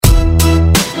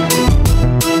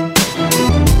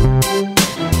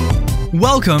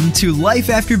Welcome to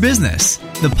Life After Business,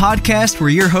 the podcast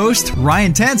where your host,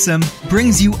 Ryan Tansom,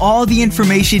 brings you all the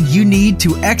information you need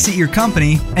to exit your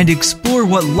company and explore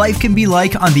what life can be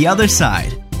like on the other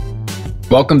side.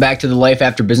 Welcome back to the Life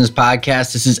After Business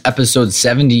podcast. This is episode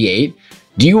 78.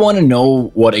 Do you want to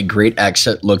know what a great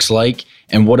exit looks like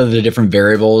and what are the different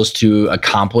variables to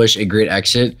accomplish a great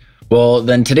exit? Well,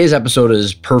 then today's episode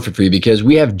is perfect for you because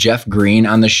we have Jeff Green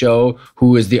on the show,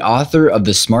 who is the author of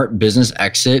The Smart Business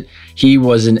Exit. He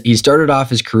started off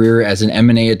his career as an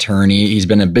M&A attorney. He's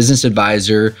been a business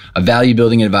advisor, a value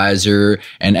building advisor,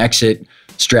 and exit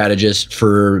strategist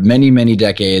for many, many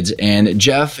decades. And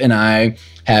Jeff and I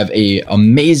have an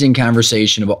amazing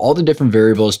conversation about all the different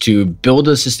variables to build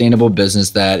a sustainable business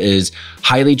that is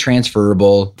highly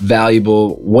transferable,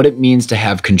 valuable, what it means to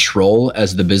have control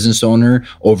as the business owner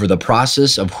over the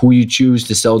process of who you choose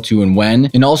to sell to and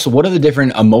when, and also what are the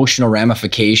different emotional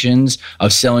ramifications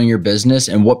of selling your business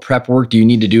and what prep work do you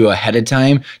need to do ahead of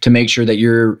time to make sure that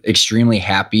you're extremely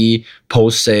happy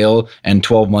post-sale and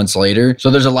 12 months later. So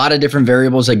there's a lot of different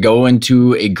variables that go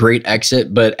into a great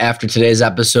exit, but after today's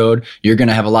episode, you're going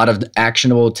to have a lot of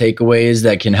actionable takeaways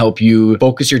that can help you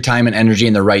focus your time and energy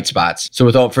in the right spots. So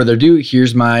without further ado,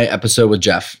 here's my episode with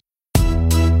Jeff.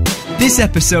 This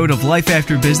episode of Life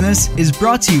After Business is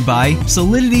brought to you by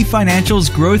Solidity Financial's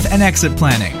Growth and Exit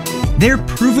Planning. Their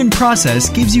proven process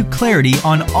gives you clarity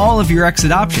on all of your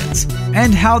exit options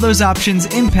and how those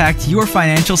options impact your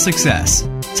financial success,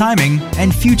 timing,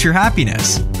 and future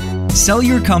happiness. Sell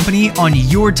your company on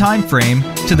your time frame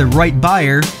to the right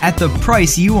buyer at the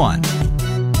price you want.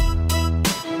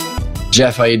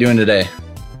 Jeff, how are you doing today?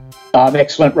 I'm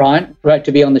excellent, Ryan. Great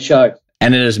to be on the show.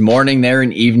 And it is morning there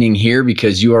and evening here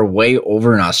because you are way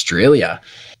over in Australia.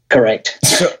 Correct.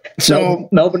 So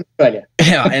Melbourne, Australia.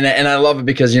 Yeah, and I love it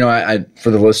because, I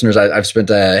for the listeners, I've spent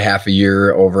a half a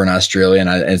year over in Australia, and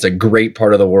it's a great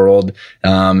part of the world.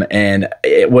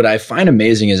 What I find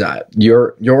amazing is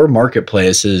your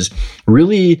marketplace has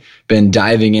really been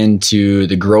diving into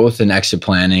the growth and exit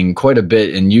planning quite a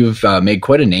bit, and you've made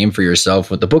quite a name for yourself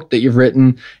with the book that you've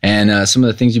written and some of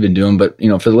the things you've been doing. But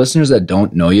for the listeners that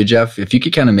don't know you, Jeff, if you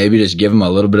could kind of maybe just give them a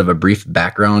little bit of a brief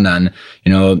background on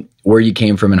where you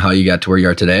came from and how you got to where you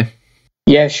are today.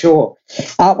 Yeah, sure.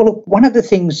 Well, look, one of the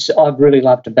things I've really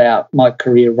loved about my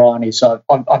career, Ryan, is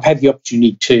I've had the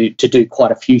opportunity to do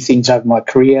quite a few things over my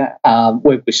career,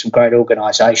 work with some great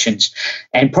organisations,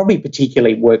 and probably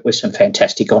particularly work with some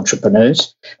fantastic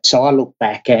entrepreneurs. So I look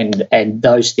back and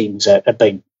those things have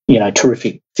been,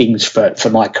 terrific things for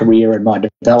my career and my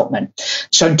development.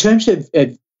 So in terms of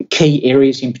key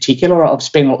areas in particular, I've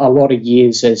spent a lot of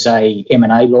years as a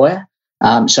M&A lawyer.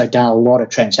 So done a lot of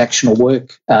transactional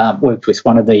work, worked with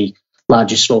one of the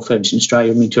largest law firms in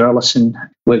Australia, Minter Ellison,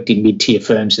 worked in mid-tier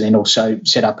firms and then also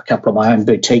set up a couple of my own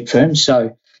boutique firms.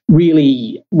 So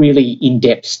really, really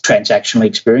in-depth transactional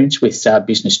experience with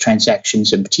business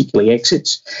transactions and particularly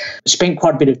exits. Spent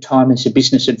quite a bit of time as a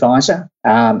business advisor,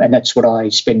 and that's what I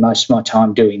spend most of my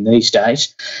time doing these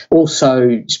days.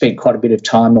 Also spent quite a bit of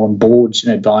time on boards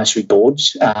and advisory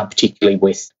boards, particularly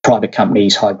with private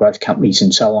companies, high-growth companies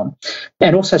and so on.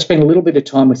 And also spent a little bit of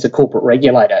time with the corporate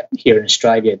regulator here in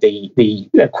Australia, the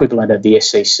equivalent of the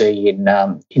SEC in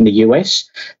the US.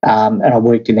 And I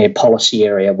worked in their policy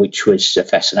area, which was a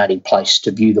fascinating place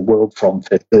to view the world from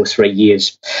for 2 or 3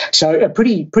 years. So a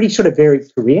pretty sort of varied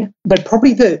career. But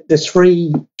probably the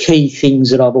three key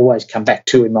things that I've always come back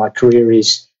to in my career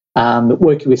is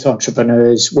working with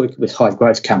entrepreneurs, working with high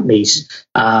growth companies,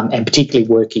 and particularly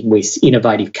working with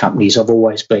innovative companies. I've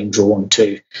always been drawn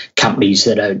to companies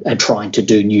that are trying to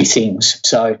do new things.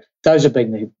 So those have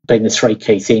been the three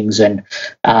key things. And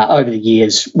over the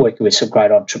years, working with some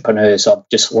great entrepreneurs, I've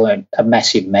just learned a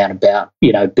massive amount about,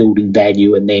 building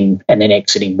value and then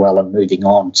exiting well and moving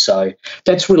on. So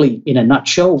that's really, in a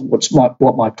nutshell,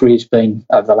 what my career's been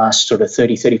over the last sort of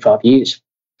 30, 35 years.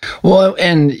 Well,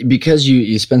 and because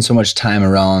you spend so much time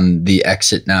around the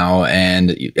exit now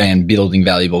and building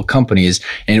valuable companies,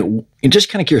 and just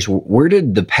kind of curious, where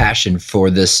did the passion for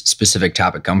this specific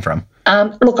topic come from?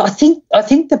 Look, I think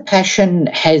the passion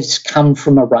has come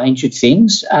from a range of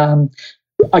things.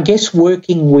 I guess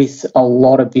working with a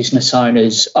lot of business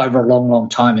owners over a long, long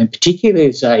time, and particularly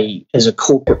as a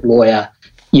corporate lawyer,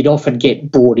 you'd often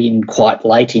get brought in quite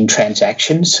late in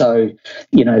transactions. So,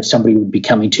 somebody would be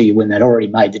coming to you when they'd already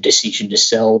made the decision to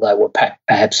sell. They were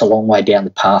perhaps a long way down the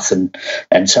path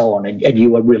and so on. And you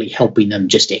were really helping them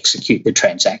just execute the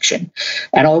transaction.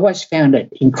 And I always found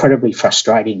it incredibly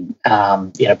frustrating,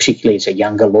 particularly as a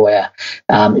younger lawyer,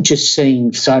 just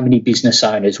seeing so many business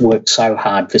owners work so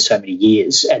hard for so many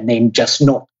years and then just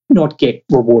not not get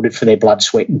rewarded for their blood,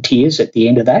 sweat and tears at the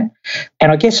end of that.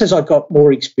 And I guess as I got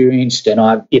more experienced and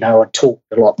I talked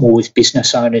a lot more with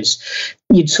business owners,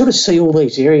 you'd sort of see all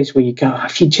these areas where you go,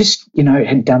 if you just,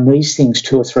 had done these things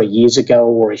 2 or 3 years ago,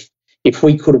 or if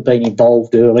we could have been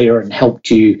involved earlier and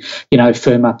helped you,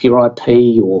 firm up your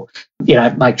IP, or,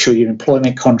 make sure your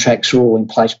employment contracts are all in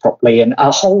place properly, and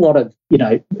a whole lot of,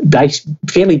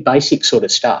 fairly basic sort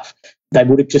of stuff, they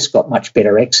would have just got much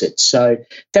better exits. So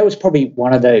that was probably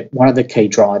one of the key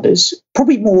drivers.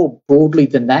 Probably more broadly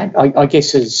than that, I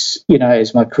guess as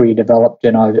my career developed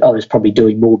and I was probably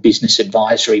doing more business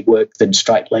advisory work than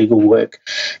straight legal work,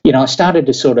 I started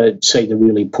to sort of see the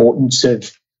real importance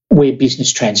of where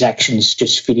business transactions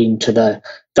just fit into the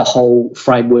whole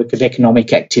framework of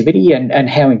economic activity, and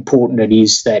how important it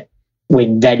is that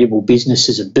when valuable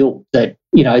businesses are built, that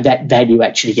that value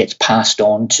actually gets passed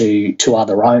on to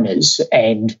other owners,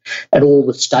 and all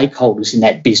the stakeholders in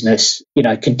that business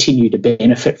continue to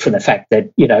benefit from the fact that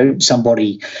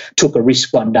somebody took a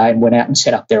risk one day and went out and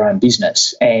set up their own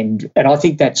business, and I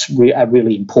think that's a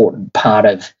really important part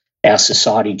of our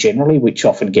society generally, which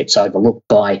often gets overlooked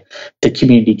by the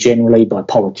community generally, by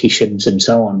politicians and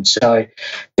so on. So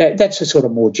that's a sort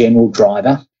of more general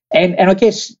driver. And I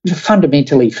guess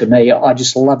fundamentally for me, I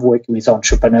just love working with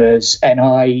entrepreneurs, and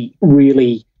I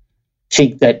really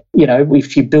think that,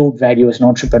 if you build value as an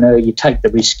entrepreneur, you take the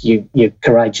risk, you're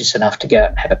courageous enough to go out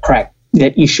and have a crack,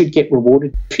 that you should get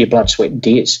rewarded for your blood, sweat and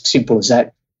tears. Simple as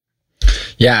that.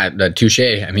 Yeah, touche.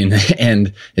 I mean,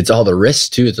 and it's all the risks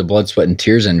too. It's the blood, sweat, and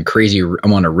tears and crazy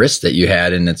amount of risk that you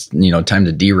had, and it's time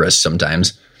to de-risk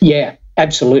sometimes. Yeah,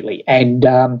 absolutely. And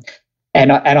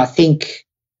I think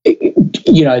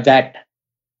that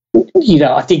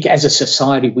I think as a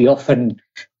society we often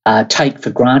take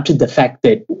for granted the fact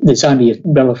that there's only a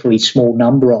relatively small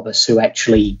number of us who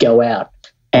actually go out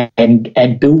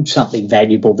and build something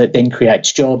valuable that then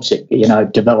creates jobs. It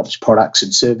develops products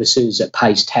and services. It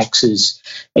pays taxes.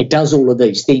 It does all of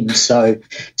these things. So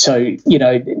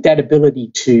that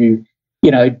ability to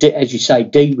as you say,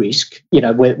 de-risk,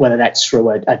 whether that's through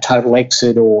a total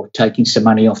exit or taking some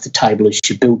money off the table as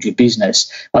you build your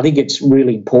business, I think it's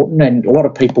really important. And a lot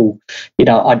of people,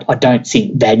 I don't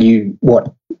think value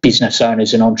what business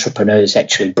owners and entrepreneurs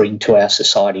actually bring to our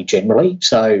society generally.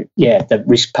 So, yeah, the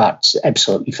risk part's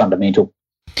absolutely fundamental.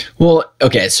 Well,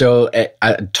 okay, so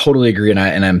I totally agree, and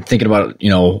I'm thinking about,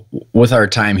 with our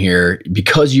time here,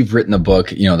 because you've written the book,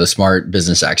 The Smart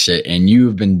Business Exit, and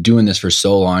you've been doing this for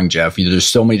so long, Jeff. There's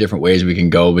so many different ways we can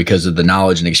go because of the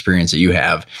knowledge and experience that you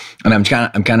have. And I'm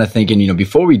kind of thinking,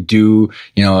 before we do,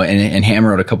 and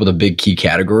hammer out a couple of the big key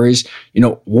categories,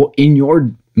 in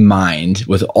your mind,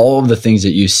 with all of the things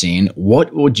that you've seen,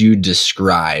 what would you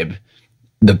describe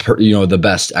the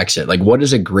best exit? Like, what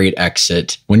is a great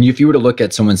exit? If you were to look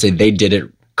at someone and say they did it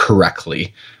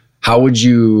correctly, how would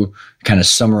you kind of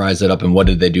summarize that up, and what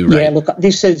did they do right? Yeah, look,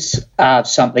 this is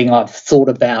something I've thought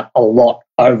about a lot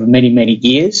over many, many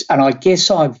years, and I guess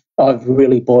I've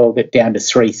really boiled it down to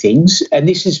 3 things, and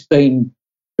this has been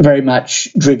very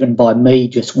much driven by me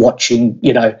just watching,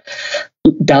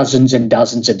 dozens and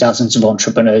dozens and dozens of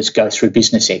entrepreneurs go through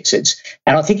business exits.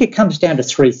 And I think it comes down to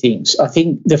 3 things. I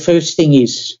think the first thing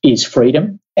is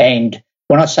freedom. And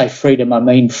when I say freedom, I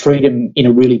mean freedom in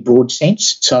a really broad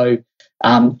sense. So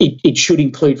it should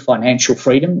include financial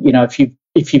freedom.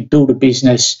 If you build a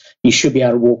business, you should be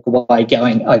able to walk away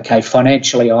going, okay,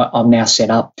 financially, I'm now set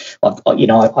up.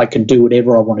 I can do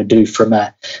whatever I want to do from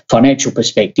a financial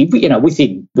perspective,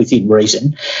 within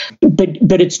reason.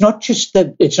 But it's not just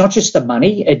the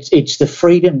money. It's the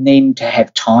freedom then to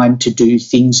have time to do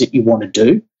things that you want to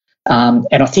do. And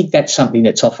I think that's something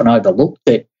that's often overlooked,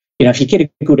 that if you get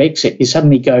a good exit, you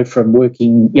suddenly go from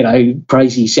working,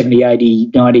 crazy 70,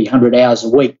 80, 90, 100 hours a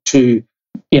week to,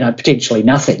 potentially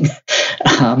nothing.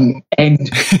 And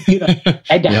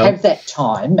to have that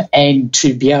time and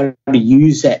to be able to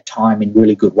use that time in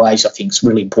really good ways, I think is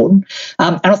really important.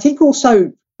 And I think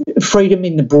also freedom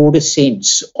in the broader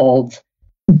sense of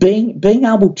being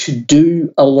able to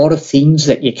do a lot of things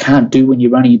that you can't do when you're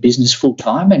running a business full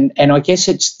time. And I guess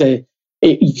it's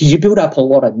because you build up a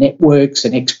lot of networks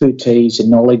and expertise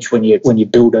and knowledge when you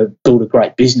build a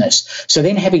great business. So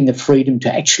then having the freedom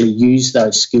to actually use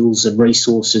those skills and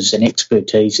resources and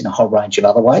expertise in a whole range of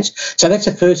other ways. So that's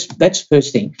the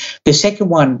first thing. The second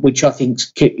one, which I think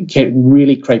can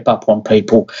really creep up on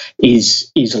people,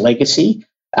 is legacy.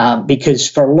 Because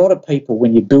for a lot of people,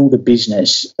 when you build a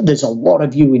business, there's a lot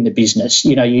of you in the business.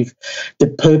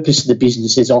 The purpose of the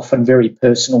business is often very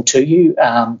personal to you.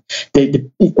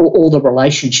 All the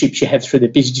relationships you have through the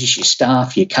business, your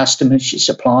staff, your customers, your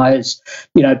suppliers,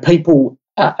 people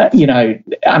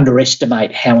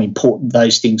underestimate how important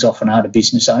those things often are to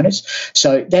business owners.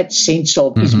 So that sense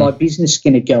of, is my business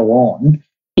going to go on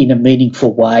in a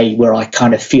meaningful way where I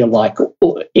kind of feel like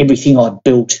everything I've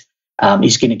built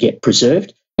is going to get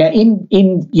preserved. Now,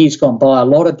 in years gone by, a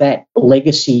lot of that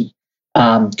legacy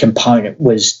component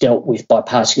was dealt with by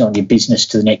passing on your business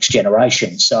to the next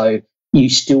generation. So you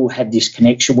still had this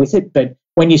connection with it. But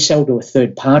when you sell to a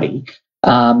third party,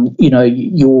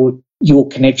 your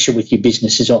connection with your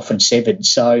business is often severed.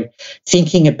 So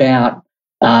thinking about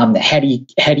how do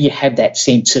you have that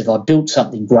sense of, I built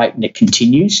something great and it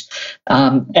continues?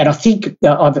 And I think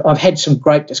I've had some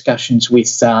great discussions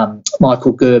with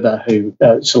Michael Gerber, who,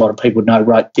 as a lot of people know,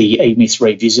 wrote the E-Myth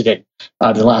Revisited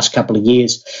over the last couple of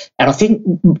years. And I think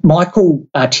Michael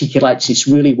articulates this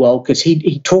really well, because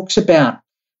he talks about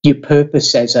your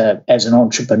purpose as an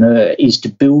entrepreneur is to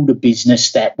build a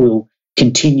business that will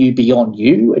continue beyond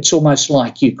you. It's almost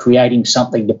like you're creating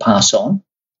something to pass on.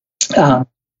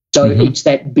 So it's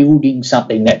that building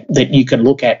something that you can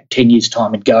look at 10 years'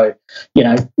 time and go,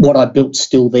 what I built's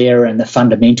still there and the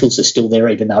fundamentals are still there,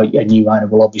 even though a new owner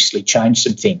will obviously change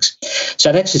some things.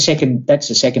 So that's the second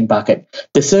bucket.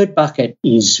 The third bucket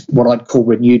is what I'd call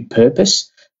renewed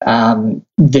purpose,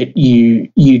 that you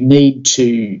need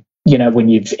to, when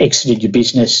you've exited your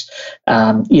business,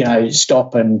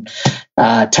 stop and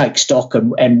take stock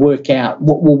and work out,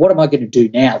 what am I going to do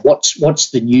now? What's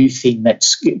the new thing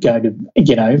that's going to,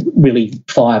 really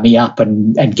fire me up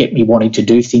and get me wanting to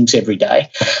do things every day?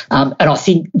 And I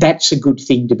think that's a good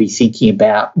thing to be thinking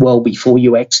about well before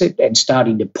you exit, and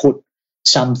starting to put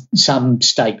some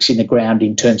stakes in the ground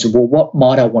in terms of, what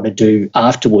might I want to do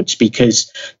afterwards?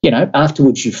 Because,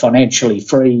 afterwards you're financially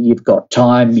free, you've got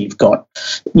time, you've got,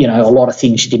 a lot of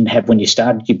things you didn't have when you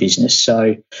started your business.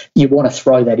 So you want to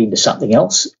throw that into something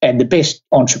else. And the best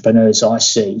entrepreneurs I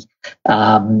see,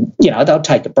 they'll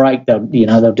take a break,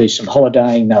 they'll do some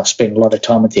holidaying, they'll spend a lot of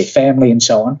time with their family and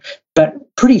so on.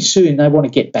 But pretty soon they want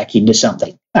to get back into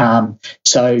something.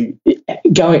 So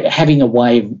having a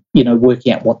way of,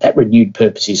 working out what that renewed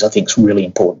purpose is, I think is really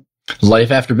important.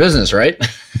 Life after business, right?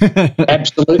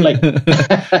 Absolutely.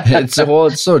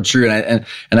 It's so true. And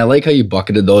I like how you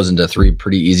bucketed those into three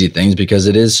pretty easy things, because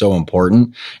it is so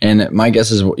important. And my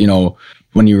guess is,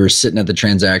 when you were sitting at the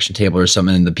transaction table or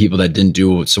something, and the people that didn't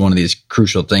do one of these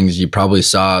crucial things, you probably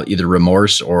saw either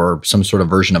remorse or some sort of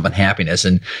version of unhappiness.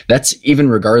 And that's even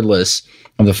regardless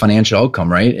of the financial outcome,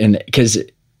 right? And because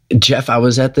Jeff, I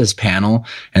was at this panel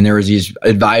and there was these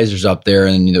advisors up there,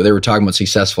 and they were talking about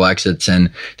successful exits,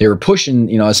 and they were pushing,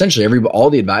 essentially all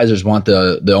the advisors want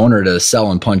the owner to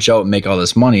sell and punch out and make all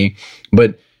this money,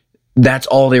 but that's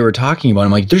all they were talking about.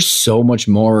 I'm like, there's so much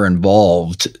more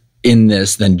involved in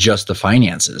this than just the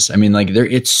finances. I mean,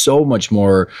 it's so much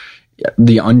more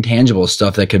the intangible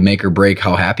stuff that could make or break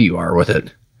how happy you are with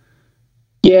it.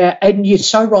 Yeah, and you're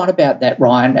so right about that,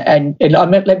 Ryan. And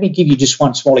let me give you just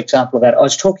one small example of that. I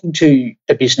was talking to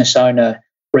a business owner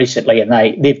recently,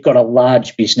 and they've got a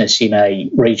large business in a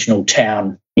regional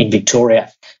town in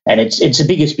Victoria, and it's the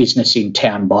biggest business in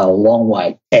town by a long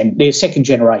way. And they're second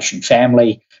generation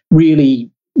family,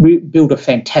 really built a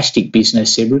fantastic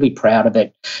business. They're really proud of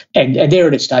it, and they're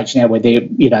at a stage now where they're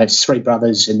it's three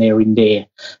brothers and they're in their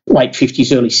late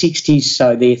 50s, early 60s,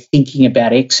 so they're thinking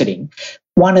about exiting.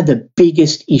 One of the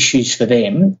biggest issues for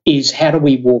them is, how do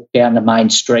we walk down the main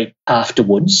street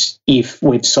afterwards if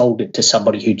we've sold it to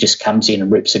somebody who just comes in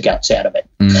and rips the guts out of it?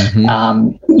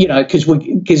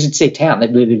 Because it's their town.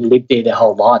 They've lived there their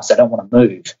whole lives. They don't want to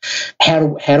move.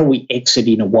 How do we exit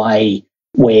in a way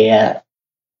where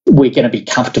we're going to be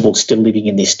comfortable still living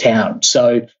in this town?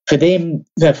 So for them,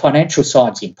 the financial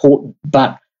side's important,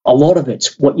 but a lot of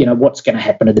it's what's going to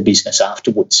happen to the business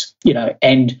afterwards.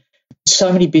 And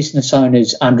so many business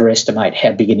owners underestimate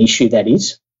how big an issue that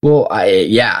is. Well,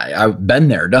 I've been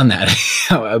there, done that.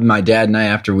 My dad and I,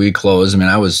 after we closed,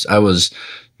 I was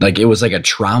like, it was like a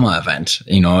trauma event.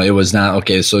 It was not,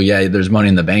 okay, so yeah, there's money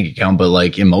in the bank account, but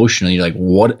emotionally,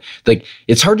 what,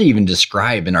 it's hard to even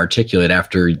describe and articulate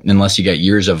unless you got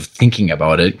years of thinking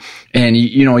about it. And,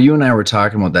 you and I were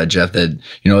talking about that, Jeff, that,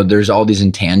 there's all these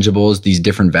intangibles, these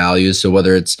different values. So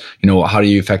whether it's, how do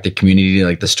you affect the community,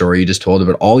 like the story you just told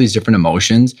about all these different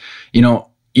emotions,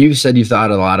 you said you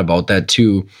thought a lot about that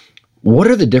too. What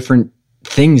are the different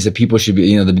things that people should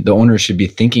be, the owners should be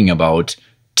thinking about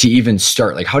to even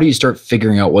start? How do you start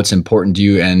figuring out what's important to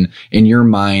you? And in your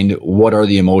mind, what are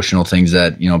the emotional things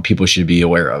that, people should be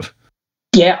aware of?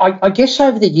 Yeah, I guess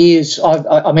over the years,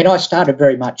 I mean, I started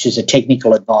very much as a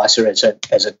technical advisor, as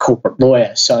a corporate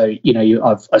lawyer. So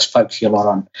I was focusing a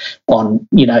lot on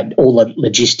all the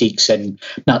logistics and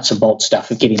nuts and bolts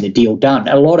stuff of getting the deal done.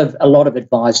 A lot of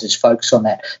advisors focus on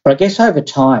that. But I guess over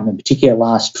time, in particular,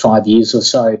 last 5 years or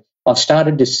so, I've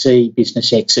started to see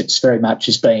business exits very much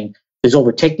as being, there's all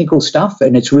the technical stuff,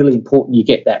 and it's really important you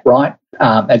get that right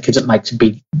because it makes a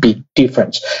big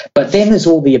difference. But then there's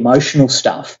all the emotional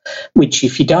stuff, which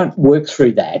if you don't work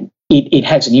through that, it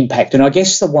has an impact. And I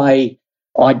guess the way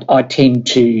I tend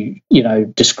to,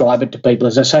 describe it to people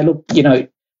is I say, look,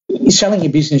 selling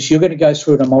your business, you're going to go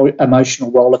through an emotional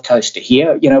roller coaster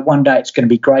here. One day it's going to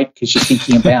be great because you're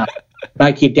thinking about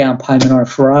making a down payment on a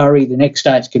Ferrari. The next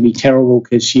day it's going to be terrible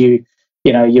because you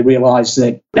realise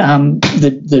that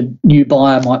the new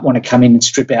buyer might want to come in and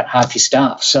strip out half your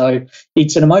staff. So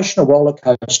it's an emotional roller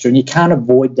coaster, and you can't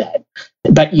avoid that,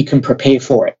 but you can prepare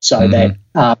for it so that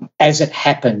as it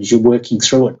happens, you're working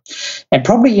through it. And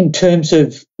probably in terms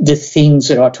of the things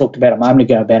that I talked about a moment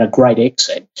ago about a great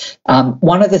exit,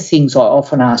 one of the things I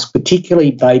often ask,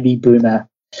 particularly baby boomer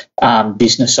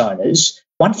business owners,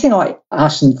 one thing I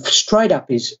ask them straight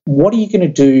up is, what are you going to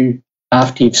do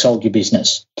after you've sold your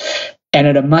business? And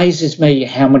it amazes me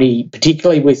how many,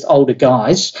 particularly with older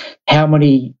guys, how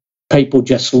many people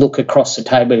just look across the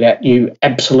table at you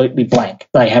absolutely blank.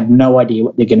 They have no idea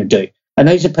what they're going to do. And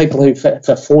these are people who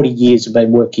for 40 years have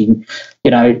been working,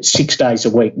 6 days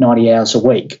a week, 90 hours a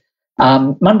week.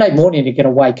 Monday morning, they're going to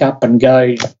wake up and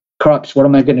go, cripes, what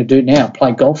am I going to do now?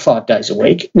 Play golf 5 days a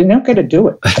week? They're not going to do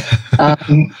it.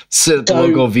 Sit at the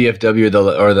local VFW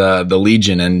or the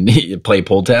Legion and play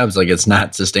pull tabs. Like, it's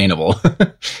not sustainable.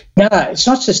 No, it's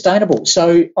not sustainable.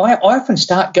 So I often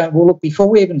start going, well, look, before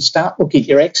we even start looking at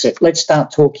your exit, let's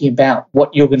start talking about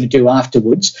what you're going to do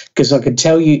afterwards, because I can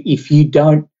tell you, if you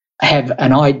don't have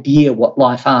an idea what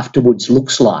life afterwards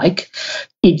looks like,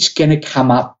 it's going to come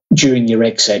up during your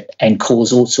exit and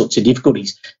cause all sorts of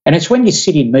difficulties. And it's when you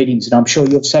sit in meetings, and I'm sure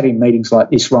you've sat in meetings like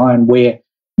this, Ryan, where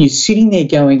you're sitting there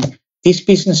going, this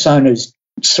business owner's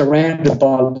surrounded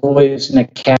by lawyers and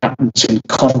accountants and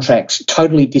contracts,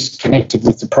 totally disconnected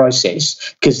with the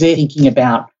process because they're thinking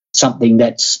about something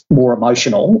that's more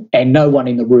emotional, and no one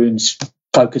in the room's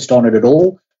focused on it at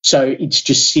all. So it's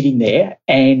just sitting there,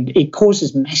 and it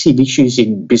causes massive issues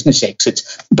in business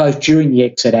exits, both during the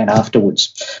exit and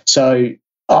afterwards. So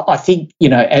I think,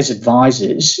 as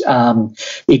advisors,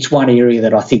 it's one area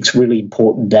that I think is really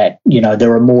important, that,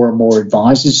 there are more and more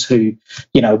advisors who,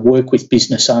 work with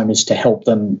business owners to help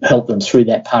them through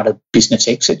that part of business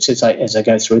exits as they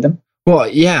go through them. Well,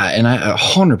 yeah, and I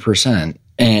 100%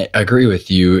 agree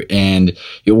with you. And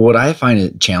what I find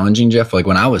it challenging, Jeff, like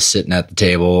when I was sitting at the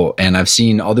table, and I've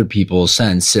seen other people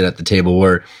since sit at the table,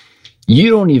 where you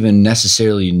don't even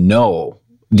necessarily know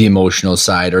the emotional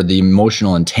side or the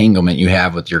emotional entanglement you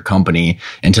have with your company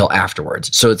until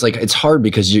afterwards. So it's like, it's hard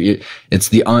because it's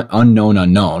the unknown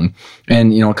unknown.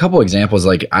 And, a couple examples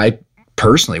like I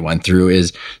personally went through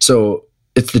is, so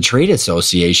it's the trade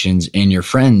associations and your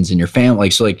friends and your family.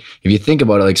 Like, so like, if you think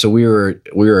about it, like, so we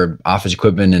were office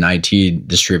equipment and IT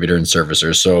distributor and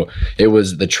servicer. So it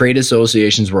was the trade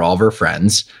associations were all of our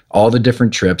friends, all the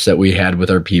different trips that we had with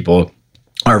our people.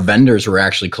 Our vendors were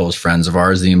actually close friends of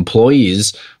ours. The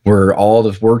employees were all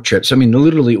the work trips. I mean,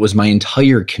 literally, it was my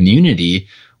entire community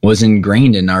was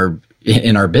ingrained in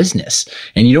our business,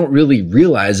 and you don't really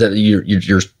realize that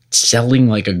you're selling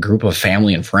like a group of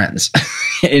family and friends,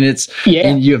 and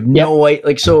you have no idea.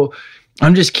 Like, so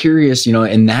I'm just curious,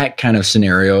 in that kind of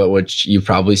scenario, which you've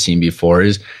probably seen before,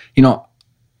 is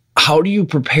how do you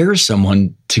prepare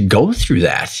someone to go through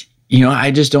that?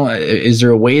 I just don't, is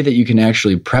there a way that you can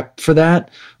actually prep for that?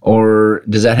 Or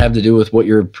does that have to do with what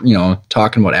you're,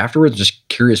 talking about afterwards? Just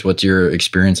curious, what's your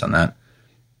experience on that?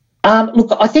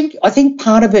 Look, I think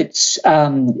part of it's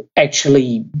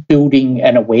actually building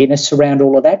an awareness around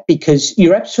all of that, because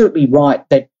you're absolutely right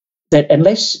that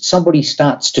unless somebody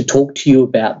starts to talk to you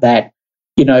about that,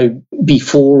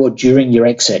 before or during your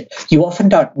exit, you often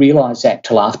don't realise that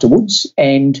till afterwards.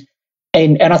 And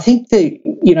I think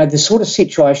the sort of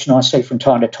situation I see from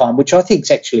time to time, which I think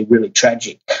is actually really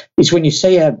tragic, is when you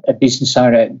see a business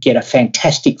owner get a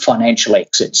fantastic financial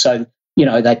exit. So,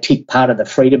 they tick part of the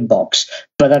freedom box,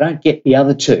 but they don't get the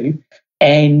other two.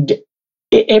 And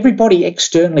everybody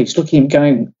externally is looking and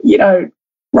going,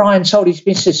 Ryan sold his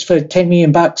business for $10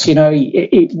 million.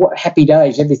 What happy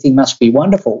days, everything must be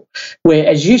wonderful. Where,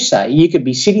 as you say, you could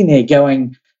be sitting there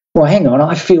going, well, hang on,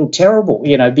 I feel terrible,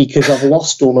 because I've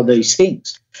lost all of these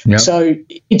things. Yep. So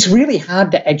it's really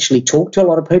hard to actually talk to a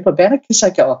lot of people about it because they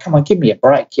go, oh, come on, give me a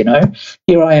break,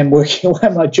 Here I am working away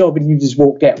my job and you just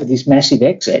walked out with this massive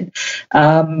exit.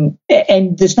 And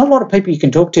there's not a lot of people you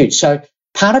can talk to. So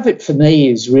part of it for me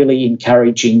is really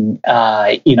encouraging,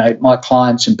 my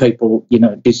clients and people,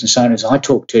 business owners I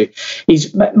talk to,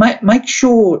 is make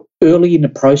sure early in the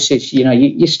process,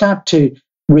 you start to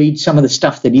read some of the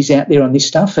stuff that is out there on this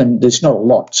stuff, and there's not a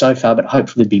lot so far, but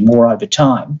hopefully there'll be more over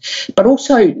time. But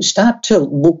also start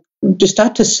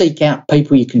to seek out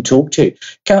people you can talk to.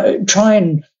 Try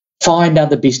and find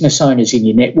other business owners in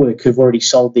your network who've already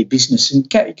sold their business and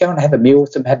go and have a meal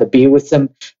with them, have a beer with them,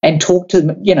 and talk to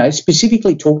them,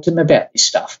 specifically talk to them about this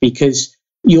stuff, because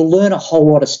you'll learn a whole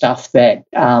lot of stuff that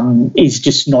is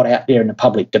just not out there in the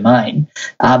public domain.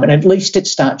 And at least it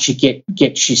starts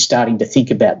gets you starting to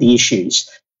think about the issues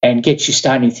and gets you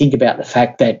starting to think about the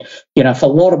fact that, if a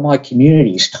lot of my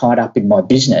community is tied up in my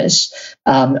business,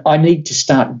 I need to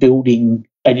start building,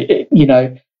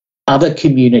 other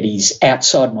communities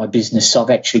outside my business so I've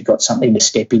actually got something to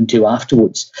step into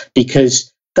afterwards,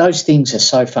 because those things are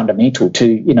so fundamental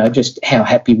to, just how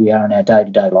happy we are in our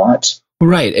day-to-day lives.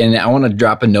 Right. And I want to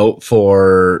drop a note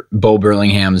for Bo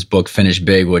Burlingham's book, Finish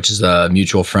Big, which is a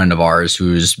mutual friend of ours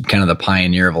who's kind of the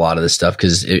pioneer of a lot of this stuff.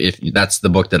 Because if that's the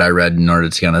book that I read in order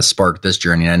to kind of spark this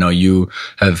journey. I know you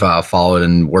have followed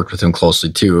and worked with him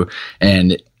closely too.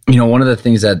 And, one of the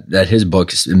things that his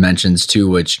book mentions too,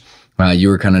 which you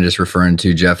were kind of just referring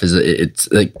to, Jeff, is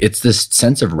it's this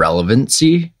sense of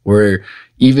relevancy where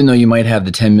even though you might have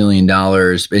the $10 million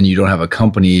and you don't have a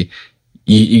company,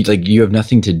 you have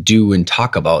nothing to do and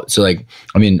talk about. So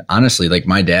honestly,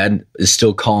 my dad is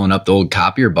still calling up the old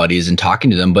copier buddies and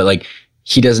talking to them, but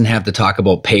he doesn't have to talk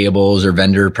about payables or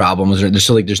vendor problems, or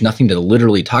there's nothing to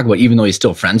literally talk about. Even though he's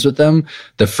still friends with them,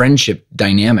 the friendship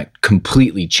dynamic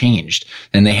completely changed,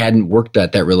 and they hadn't worked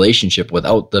at that relationship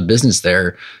without the business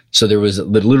there. So there was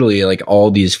literally all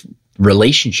these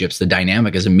relationships. The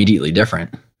dynamic is immediately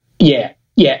different. Yeah.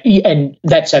 Yeah, and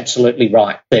that's absolutely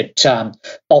right. That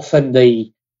often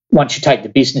once you take the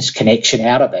business connection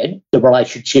out of it, the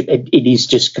relationship, it is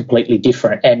just completely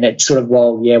different. And it's sort of,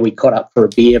 we caught up for a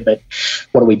beer, but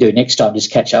what do we do next time? Just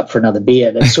catch up for another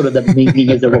beer. That's sort of the meaning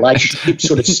of the relationship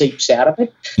sort of seeps out of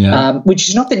it, which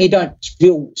is not that you don't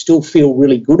still feel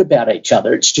really good about each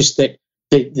other. It's just that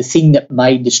the thing that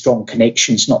made the strong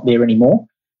connection's not there anymore.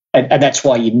 And that's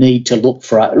why you need to look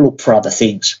for other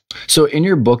things. So in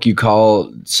your book, you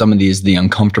call some of these the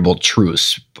uncomfortable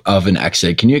truths of an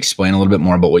exit. Can you explain a little bit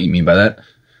more about what you mean by that?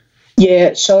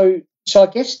 Yeah, so I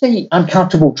guess the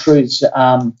uncomfortable truths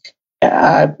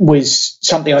was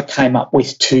something I came up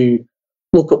with to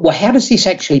look at, how does this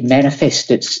actually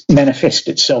manifest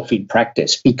itself in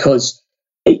practice? Because,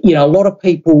 a lot of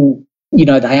people,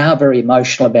 they are very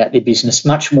emotional about their business,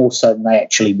 much more so than they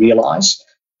actually realise.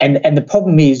 And the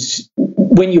problem is,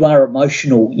 when you are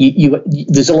emotional,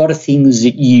 there's a lot of things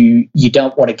that you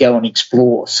don't want to go and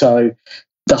explore. So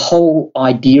the whole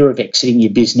idea of exiting your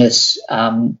business,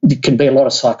 there can be a lot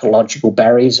of psychological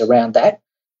barriers around that.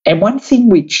 And one thing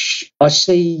which I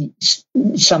see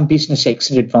some business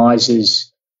exit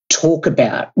advisors talk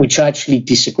about, which I actually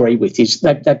disagree with, is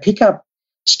they pick up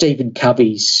Stephen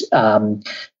Covey's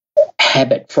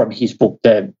habit from his book,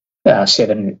 the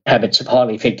 7 Habits of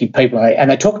Highly Effective People, and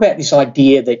they talk about this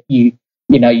idea that you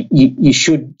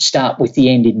should start with the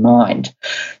end in mind,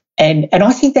 and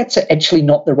I think that's actually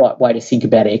not the right way to think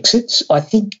about exits. I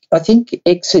think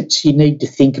exits, you need to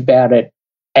think about it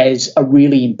as a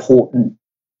really important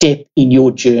step in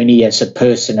your journey as a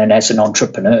person and as an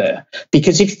entrepreneur.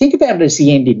 Because if you think about it as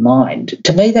the end in mind,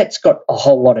 to me that's got a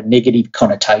whole lot of negative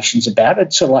connotations about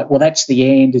it. So that's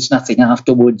the end, there's nothing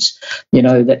afterwards,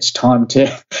 that's time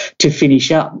to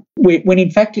finish up. When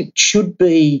in fact it should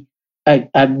be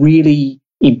a really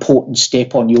important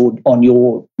step on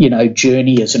your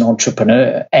journey as an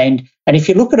entrepreneur. And if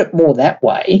you look at it more that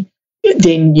way,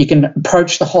 then you can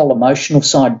approach the whole emotional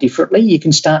side differently. You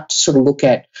can start to sort of look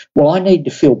at, I need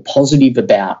to feel positive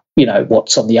about,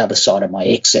 what's on the other side of my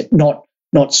exit, not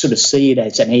sort of see it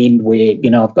as an end where,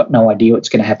 I've got no idea what's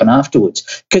going to happen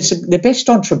afterwards. Because the best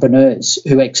entrepreneurs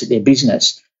who exit their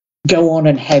business go on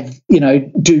and have,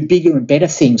 do bigger and better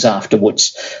things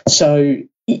afterwards. So,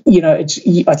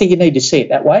 I think you need to see it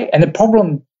that way. And the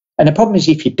problem is,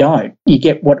 if you don't, you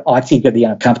get what I think are the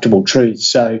uncomfortable truths.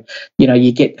 So,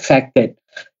 you get the fact that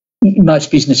most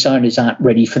business owners aren't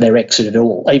ready for their exit at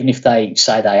all, even if they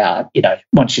say they are.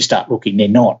 Once you start looking, they're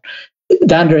not.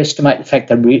 They underestimate the fact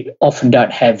they often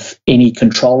don't have any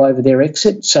control over their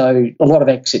exit. So a lot of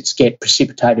exits get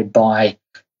precipitated by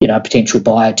a potential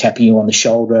buyer tapping you on the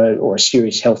shoulder, or a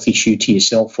serious health issue to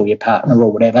yourself or your partner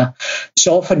or whatever.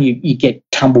 So often you get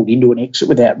tumbled into an exit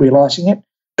without realising it.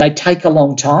 They take a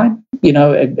long time.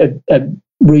 A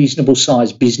reasonable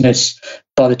sized business,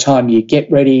 by the time you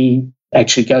get ready,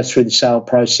 actually go through the sale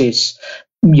process,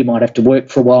 you might have to work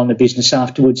for a while in the business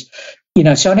afterwards.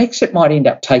 So an exit might end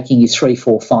up taking you 3,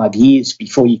 4, 5 years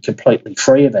before you're completely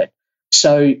free of it.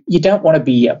 So you don't want to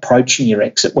be approaching your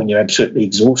exit when you're absolutely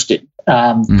exhausted.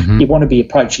 You want to be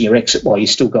approaching your exit while you've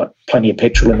still got plenty of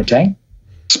petrol in the tank,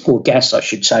 or gas, I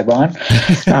should say, Ryan.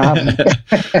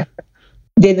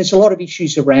 Then there's a lot of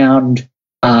issues around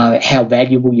how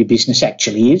valuable your business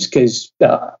actually is, because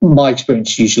my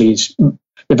experience usually is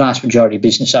the vast majority of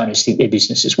business owners think their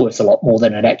business is worth a lot more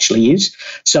than it actually is.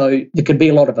 So there can be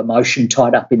a lot of emotion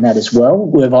tied up in that as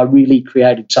well. Have I really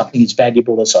created something as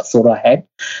valuable as I thought I had?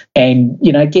 And,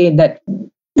 again, that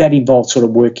involves sort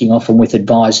of working often with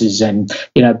advisors and,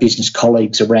 business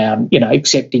colleagues around,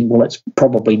 accepting, well, it's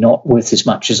probably not worth as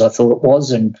much as I thought it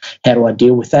was, and how do I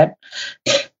deal with that?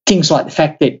 Things like the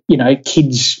fact that,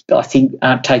 kids, I think,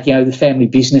 aren't taking over the family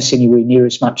business anywhere near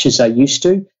as much as they used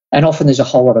to. And often there's a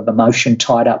whole lot of emotion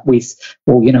tied up with,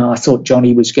 well, I thought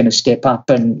Johnny was going to step up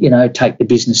and, take the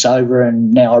business over,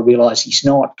 and now I realise he's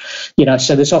not.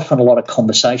 So there's often a lot of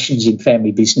conversations in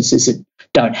family businesses that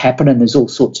don't happen, and there's all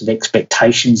sorts of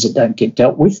expectations that don't get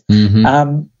dealt with.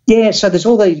 So there's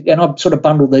all these, and I've sort of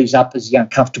bundled these up as the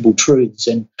uncomfortable truths,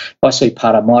 and I see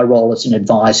part of my role as an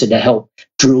advisor to help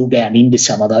drill down into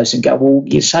some of those and go, well,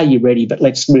 you say you're ready, but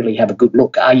let's really have a good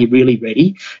look. Are you really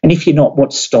ready? And if you're not,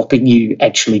 what's stopping you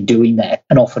actually doing that?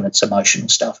 And often it's emotional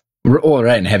stuff. All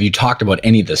right. And have you talked about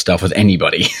any of this stuff with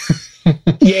anybody?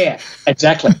 Yeah,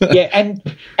 exactly. Yeah,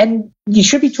 and you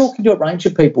should be talking to a range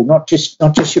of people, not just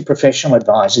your professional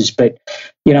advisors, but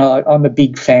I'm a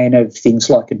big fan of things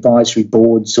like advisory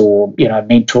boards, or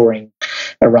mentoring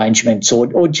arrangements,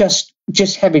 or just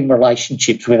having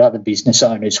relationships with other business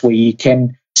owners where you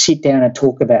can sit down and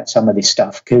talk about some of this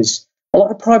stuff, because a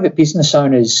lot of private business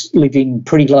owners live in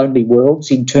pretty lonely worlds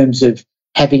in terms of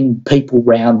having people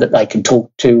round that they can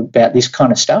talk to about this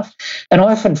kind of stuff. And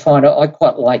I often find I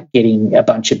quite like getting a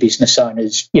bunch of business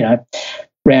owners,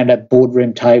 round a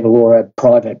boardroom table or a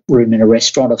private room in a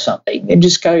restaurant or something, and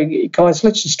just go, guys,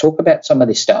 let's just talk about some of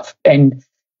this stuff. And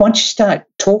once you start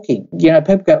talking,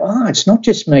 people go, oh, it's not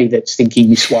just me that's thinking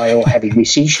this way or having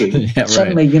this issue. Yeah,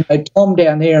 suddenly, Tom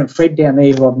down there and Fred down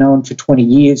there, who I've known for 20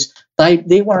 years,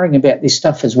 they're worrying about this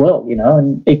stuff as well,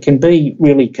 and it can be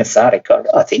really cathartic,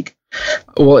 I think.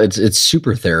 Well, it's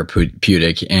super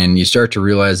therapeutic, and you start to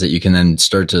realize that you can then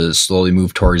start to slowly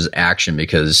move towards action,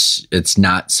 because it's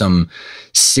not some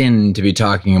sin to be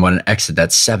talking about an exit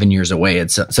that's 7 years away.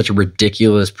 It's such a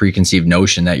ridiculous preconceived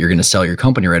notion that you're going to sell your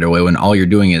company right away, when all you're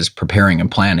doing is preparing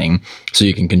and planning so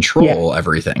you can control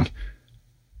everything.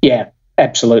 Yeah,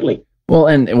 absolutely. Well,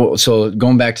 and so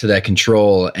going back to that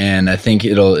control, and I think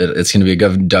it's going to be a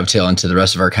good dovetail into the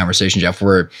rest of our conversation, Jeff,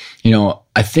 where,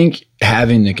 I think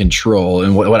having the control,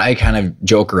 and what I kind of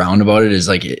joke around about it is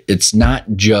like, it's not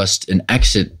just an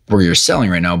exit where you're selling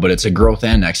right now, but it's a growth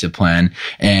and exit plan.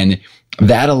 And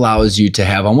that allows you to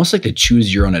have almost like the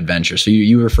choose your own adventure. So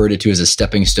you referred it to as a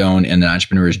stepping stone in the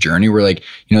entrepreneur's journey, where like,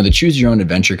 the choose your own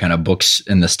adventure kind of books,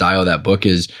 and the style of that book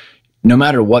is, no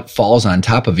matter what falls on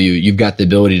top of you, you've got the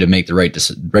ability to make the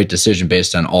right decision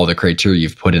based on all the criteria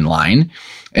you've put in line.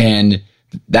 And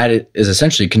that is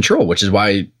essentially control, which is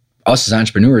why us as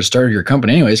entrepreneurs started your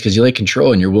company anyways, because you like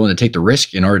control and you're willing to take the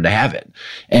risk in order to have it.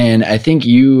 And I think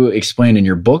you explained in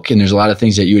your book, and there's a lot of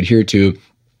things that you adhere to,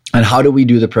 and how do we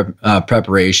do the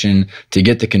preparation to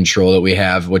get the control that we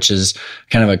have, which is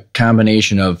kind of a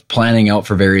combination of planning out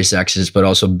for various exits, but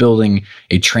also building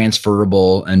a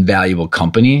transferable and valuable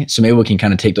company. So maybe we can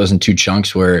kind of take those in two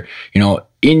chunks where,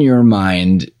 in your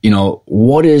mind,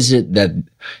 what is it that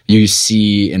you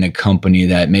see in a company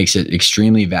that makes it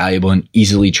extremely valuable and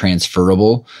easily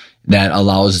transferable, that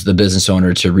allows the business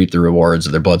owner to reap the rewards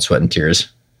of their blood, sweat, and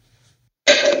tears?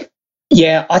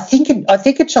 Yeah, I think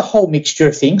it's a whole mixture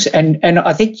of things, and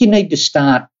I think you need to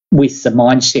start with the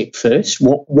mindset first.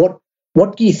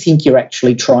 What do you think you're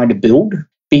actually trying to build?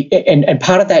 And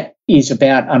part of that is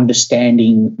about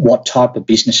understanding what type of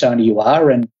business owner you are.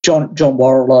 And John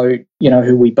Warrilow,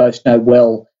 who we both know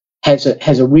well, has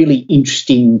a really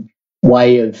interesting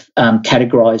way of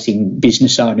categorizing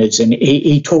business owners, and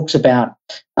he talks about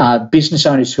business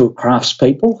owners who are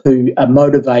craftspeople, who are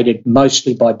motivated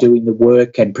mostly by doing the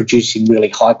work and producing really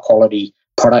high quality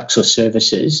products or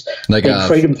services.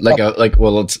 Sorry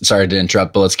to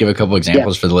interrupt, but let's give a couple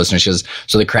examples for the listeners.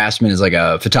 So the craftsman is like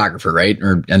a photographer, right?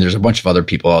 And there's a bunch of other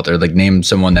people out there. Like, name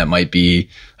someone that might be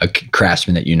a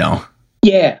craftsman that you know.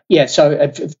 Yeah. So a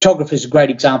photographer is a great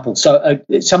example. So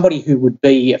somebody who would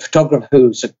be a photographer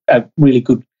who's a really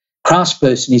good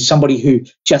craftsperson is somebody who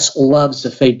just loves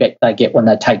the feedback they get when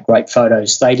they take great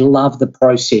photos. They love the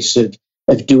process of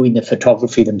doing the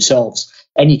photography themselves.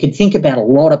 And you can think about a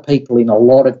lot of people in a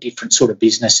lot of different sort of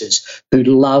businesses who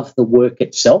love the work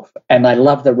itself, and they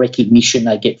love the recognition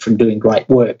they get from doing great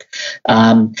work.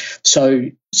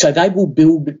 So they will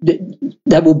build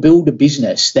a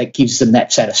business that gives them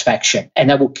that satisfaction, and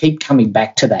they will keep coming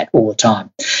back to that all the time.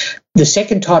 The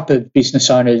second type of business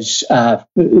owners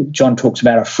John talks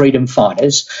about are freedom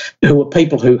fighters, who are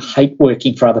people who hate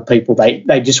working for other people.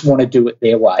 They just want to do it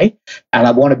their way, and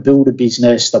they want to build a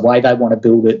business the way they want to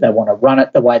build it. They want to run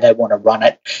it the way they want to run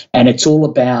it, and it's all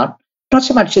about not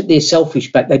so much that they're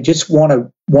selfish, but they just want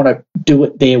to do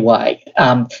it their way.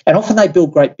 And often they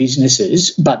build great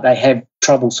businesses, but they have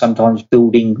trouble sometimes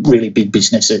building really big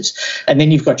businesses. And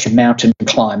then you've got your mountain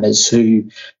climbers, who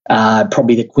are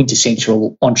probably the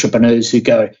quintessential entrepreneurs, who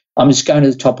go, I'm just going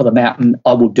to the top of the mountain.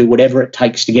 I will do whatever it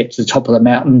takes to get to the top of the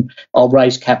mountain. I'll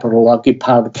raise capital. I'll give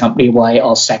part of the company away.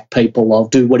 I'll sack people. I'll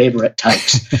do whatever it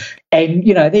takes. And,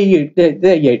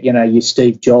 they're your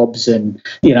Steve Jobs and,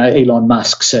 Elon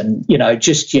Musks and,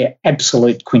 just your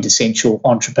absolute quintessential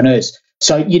entrepreneurs.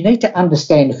 So you need to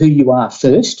understand who you are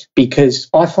first, because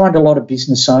I find a lot of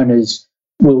business owners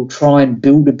will try and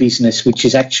build a business which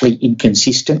is actually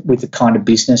inconsistent with the kind of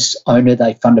business owner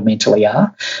they fundamentally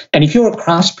are. And if you're a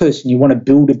craftsperson, you want to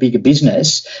build a bigger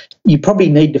business, you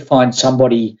probably need to find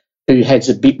somebody who has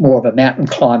a bit more of a mountain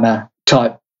climber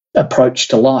type approach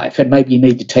to life, and maybe you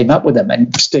need to team up with them.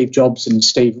 And Steve Jobs and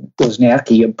Steve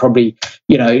Wozniacki are probably,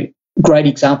 great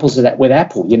examples of that with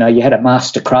Apple. You had a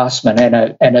master craftsman and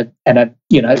a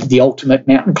the ultimate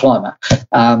mountain climber,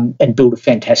 and build a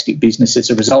fantastic business as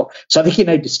a result. So I think you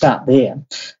need to start there.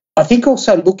 I think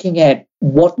also looking at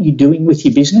what you're doing with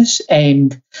your business,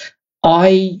 and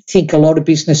I think a lot of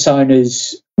business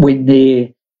owners, when they're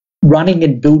running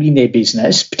and building their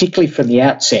business, particularly from the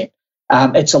outset,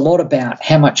 it's a lot about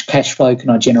how much cash flow can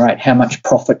I generate, how much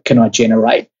profit can I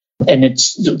generate. And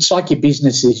it's like your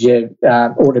business is your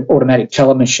automatic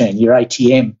teller machine, your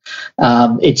ATM.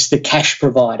 It's the cash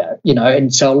provider,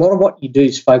 and so a lot of what you do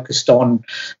is focused on,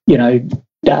 making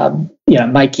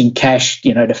cash,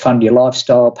 to fund your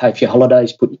lifestyle, pay for your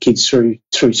holidays, put your kids through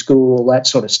school, all that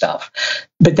sort of stuff.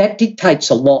 But that dictates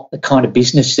a lot the kind of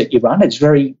business that you run. It's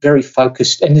very, very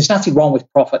focused, and there's nothing wrong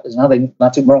with profit. There's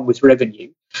nothing wrong with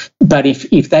revenue. But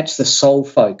if that's the sole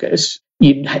focus,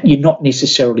 you're not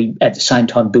necessarily at the same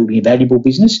time building a valuable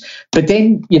business. But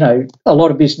then, a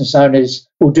lot of business owners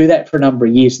will do that for a number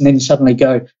of years and then suddenly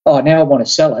go, oh, now I want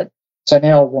to sell it. So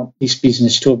now I want this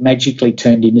business to have magically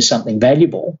turned into something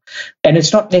valuable. And it's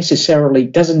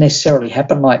doesn't necessarily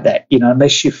happen like that,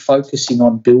 unless you're focusing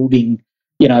on building,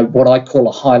 what I call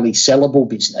a highly sellable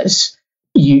business.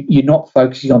 You're not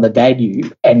focusing on the value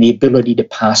and the ability to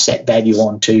pass that value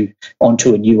onto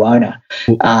a new owner.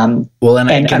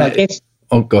 I guess.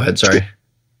 Oh, go ahead. Sorry.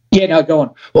 Yeah, no, go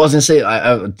on. Well, I was going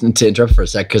to say, to interrupt for a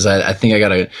sec, because I think I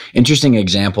got an interesting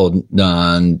example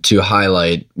to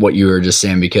highlight what you were just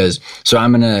saying, because so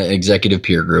I'm in an executive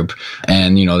peer group,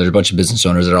 and, there's a bunch of business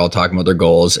owners that are all talking about their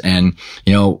goals, and,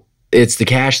 it's the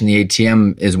cash and the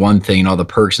ATM is one thing and all the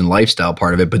perks and lifestyle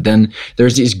part of it. But then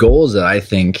there's these goals that I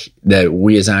think that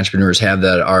we as entrepreneurs have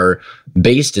that are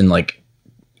based in like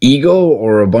ego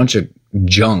or a bunch of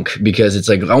junk, because it's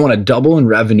like, I want to double in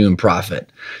revenue and profit.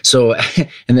 So,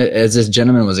 and as this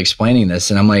gentleman was explaining this,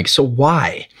 and I'm like, so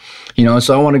why?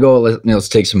 So I want to go, let's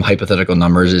take some hypothetical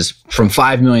numbers, is from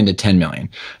 5 million to 10 million.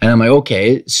 And I'm like,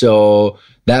 okay, so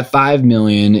that 5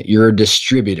 million, you're a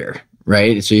distributor,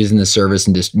 right? So he's in the service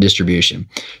and distribution.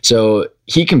 So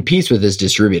he competes with this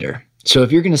distributor. So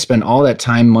if you're going to spend all that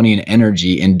time, money, and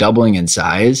energy in doubling in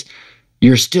size,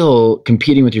 you're still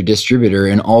competing with your distributor,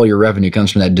 and all your revenue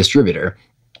comes from that distributor.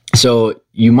 So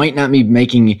you might not be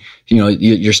making,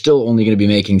 you're still only going to be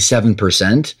making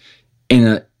 7%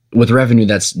 with revenue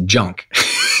that's junk.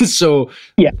 So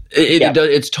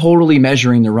it's totally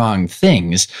measuring the wrong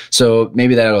things. So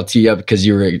maybe that'll tee you up, because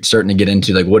you were starting to get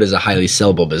into like, what is a highly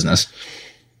sellable business?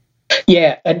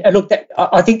 Yeah, and look,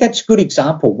 I think that's a good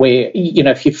example where,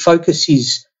 if your focus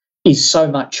is so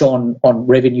much on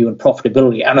revenue and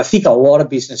profitability, and I think a lot of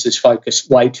businesses focus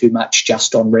way too much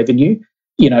just on revenue,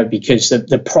 because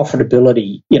the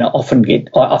profitability,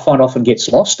 often gets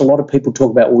lost. A lot of people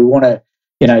talk about, well, we want to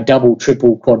double,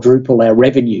 triple, quadruple our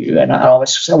revenue. And I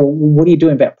was saying, well, what are you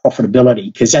doing about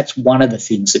profitability? Because that's one of the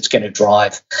things that's going to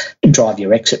drive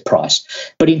your exit price.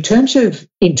 But in terms of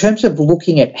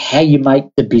looking at how you make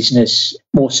the business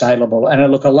more saleable,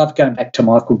 and look, I love going back to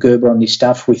Michael Gerber on this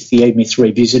stuff with the E-Myth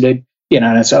Revisited.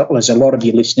 As a lot of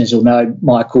your listeners will know,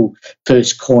 Michael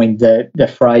first coined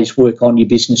the phrase "work on your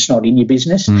business, not in your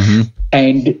business." Mm-hmm.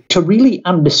 And to really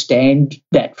understand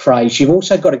that phrase, you've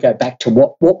also got to go back to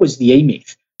what was the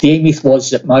E-Myth. The E-Myth was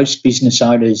that most business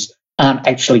owners aren't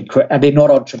actually, they're not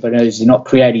entrepreneurs, they're not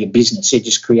creating a business, they're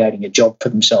just creating a job for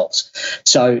themselves.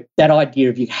 So that idea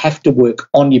of you have to work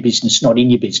on your business, not in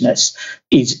your business,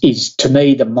 is to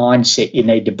me the mindset you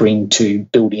need to bring to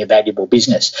building a valuable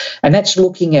business. And that's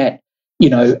looking at,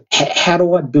 how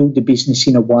do I build the business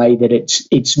in a way that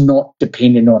it's not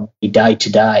dependent on me day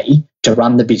to day to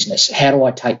run the business? How do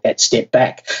I take that step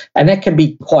back? And that can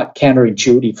be quite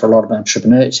counterintuitive for a lot of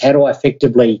entrepreneurs. How do I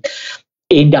effectively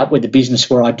end up with a business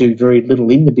where I do very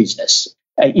little in the business?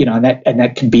 And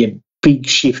that can be a big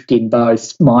shift in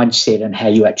both mindset and how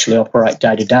you actually operate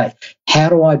day to day. How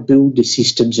do I build the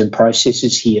systems and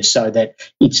processes here so that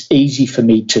it's easy for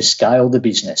me to scale the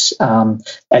business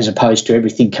as opposed to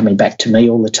everything coming back to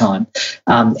me all the time?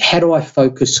 How do I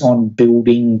focus on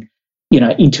building,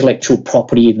 intellectual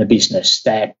property in the business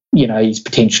that, is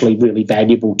potentially really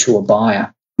valuable to a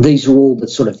buyer? These are all the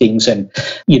sort of things, and,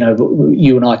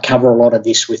 you and I cover a lot of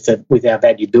this with our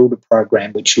Value Builder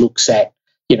program, which looks at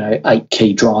 8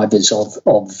 key drivers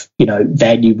of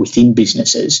value within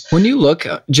businesses. When you look,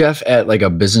 Jeff, at like a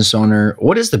business owner,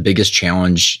 what is the biggest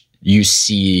challenge you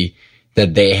see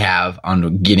that they have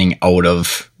on getting out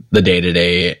of the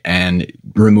day-to-day and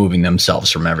removing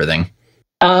themselves from everything?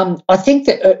 I think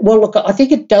that, I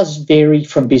think it does vary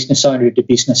from business owner to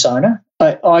business owner.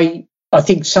 I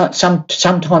think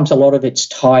sometimes a lot of it's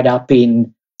tied up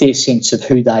in their sense of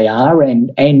who they are,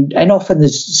 and often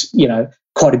there's,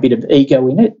 quite a bit of ego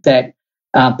in it that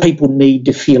people need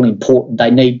to feel important.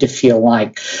 They need to feel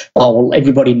like, oh, well,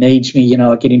 everybody needs me.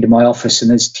 I get into my office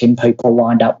and there's 10 people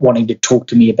lined up wanting to talk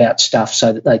to me about stuff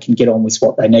so that they can get on with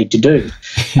what they need to do.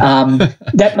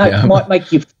 That might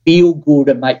make you feel good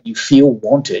and make you feel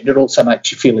wanted. It also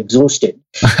makes you feel exhausted.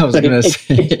 But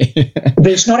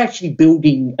it's not actually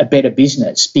building a better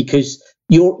business, because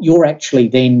you're actually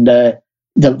then the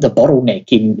bottleneck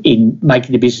in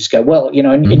making the business go well,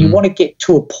 and you want to get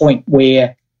to a point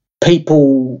where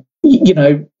people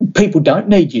don't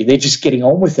need you. They're just getting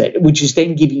on with it, which is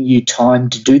then giving you time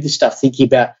to do the stuff, thinking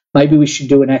about maybe we should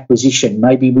do an acquisition.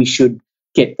 Maybe we should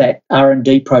get that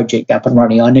R&D project up and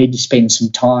running. I need to spend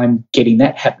some time getting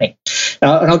that happening.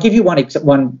 And I'll give you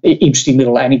one interesting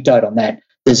little anecdote on that.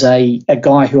 There's a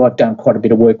guy who I've done quite a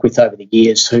bit of work with over the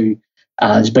years who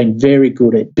has been very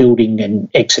good at building and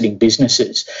exiting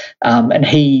businesses. And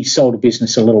he sold a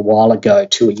business a little while ago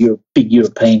to a big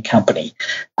European company.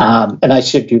 And I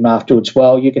said to him afterwards,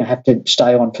 well, you're going to have to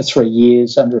stay on for 3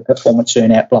 years under a performance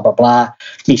earn-out, blah, blah, blah.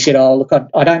 He said, oh, look,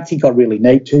 I don't think I really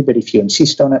need to, but if you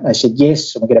insist on it. And I said,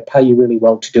 yes, and we're going to pay you really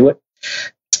well to do it.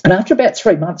 And after about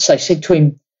 3 months, they said to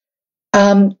him,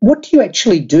 what do you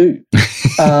actually do?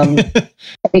 And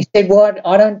he said, well,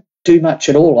 I don't do much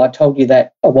at all. I told you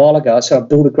that a while ago. So I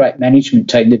built a great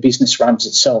management team. The business runs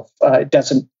itself. I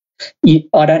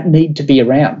don't need to be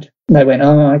around. And they went,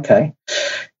 oh, okay.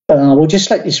 We'll just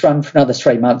let this run for another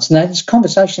 3 months. And they had this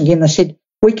conversation again. They said,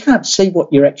 we can't see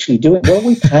what you're actually doing. What are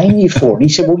we paying you for? And he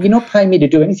said, well, you're not paying me to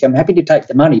do anything. I'm happy to take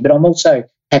the money, but I'm also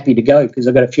happy to go because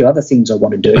I've got a few other things I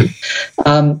want to do.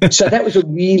 So that was a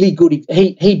really good,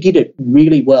 he did it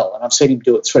really well. And I've seen him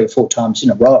do it 3 or 4 times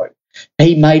in a row.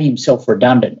 He made himself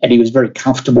redundant, and he was very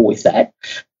comfortable with that.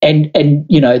 And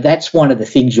that's one of the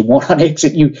things you want on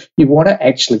exit. You want to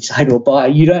actually say to a buyer,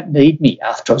 you don't need me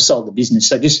after I've sold the business,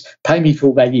 so just pay me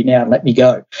full value now and let me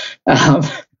go.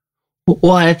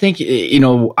 Well, I think,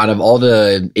 out of all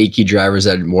the 8 key drivers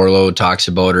that Warlow talks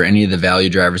about, or any of the value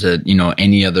drivers that,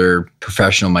 any other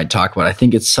professional might talk about, I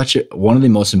think it's one of the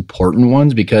most important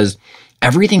ones, because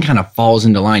everything kind of falls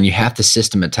into line. You have to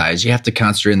systematize. You have to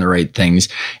concentrate on the right things,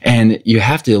 and you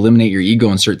have to eliminate your ego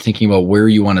and start thinking about where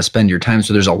you want to spend your time.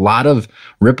 So there's a lot of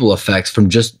ripple effects from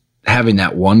just having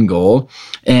that one goal.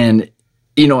 And,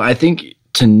 I think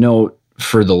to note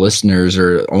for the listeners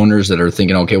or owners that are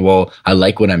thinking, okay, well, I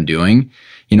like what I'm doing.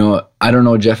 I don't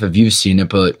know, Jeff, if you've seen it,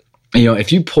 but,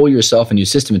 if you pull yourself and you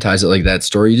systematize it like that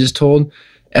story you just told,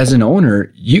 as an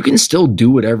owner, you can still do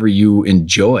whatever you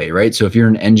enjoy, right? So if you're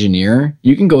an engineer,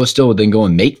 you can go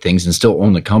and make things and still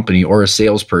own the company, or a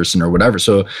salesperson or whatever.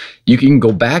 So you can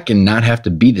go back and not have to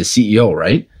be the CEO,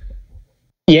 right?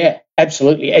 Yeah,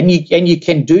 absolutely. And you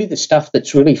can do the stuff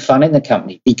that's really fun in the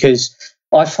company, because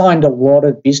I find a lot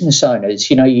of business owners,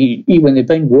 you when they've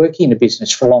been working in a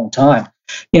business for a long time,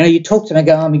 you talk to them and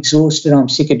go, I'm exhausted, I'm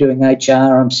sick of doing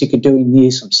HR, I'm sick of doing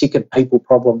this, I'm sick of people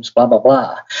problems, blah, blah,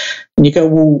 blah. And you go,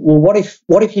 well, what if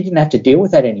you didn't have to deal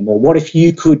with that anymore? What if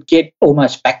you could get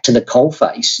almost back to the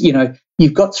coalface?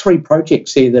 You've got 3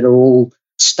 projects there that are all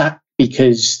stuck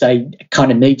because they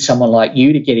kind of need someone like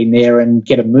you to get in there and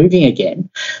get them moving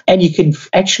again. And you can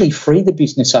actually free the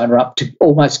business owner up to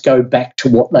almost go back to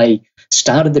what they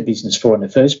started the business for in the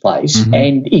first place. Mm-hmm.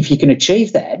 And if you can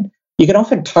achieve that, you can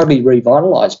often totally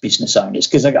revitalise business owners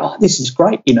because they go, oh, this is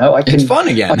great. It's fun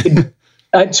again.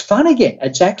 It's fun again,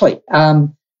 exactly.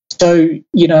 So,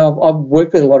 I've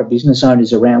worked with a lot of business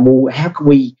owners around, well, how can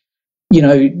we,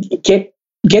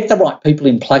 get the right people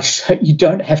in place so you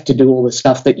don't have to do all the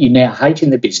stuff that you now hate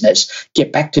in the business.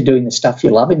 Get back to doing the stuff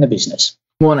you love in the business.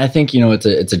 Well, and I think,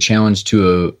 it's a challenge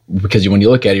because when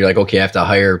you look at it, you're like, okay, I have to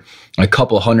hire a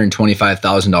couple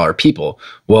 $125,000 people.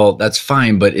 Well, that's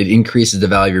fine, but it increases the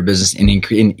value of your business and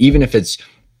even if it's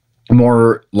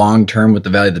more long-term with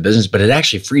the value of the business, but it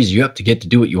actually frees you up to get to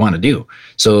do what you want to do.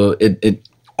 So it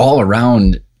all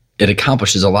around, it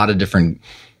accomplishes a lot of different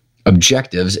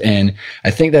objectives. And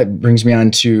I think that brings me on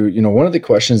to, one of the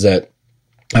questions that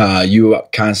you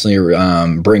constantly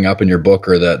bring up in your book,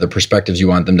 or the perspectives you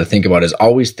want them to think about, is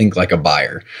always think like a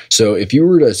buyer. So if you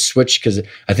were to switch, because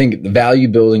I think value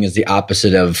building is the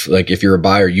opposite of, like, if you're a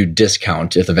buyer, you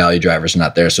discount if the value driver is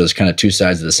not there. So it's kind of 2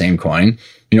 sides of the same coin.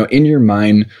 In your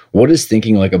mind, what does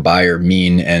thinking like a buyer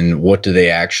mean, and what are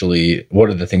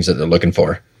the things that they're looking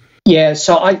for? Yeah,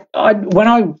 so when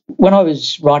I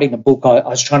was writing the book, I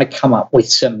was trying to come up with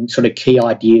some sort of key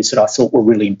ideas that I thought were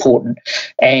really important,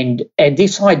 and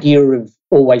this idea of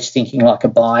always thinking like a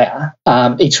buyer,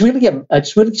 it's really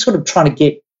sort of trying to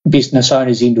get business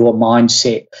owners into a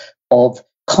mindset of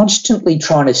constantly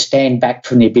trying to stand back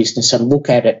from their business and look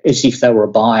at it as if they were a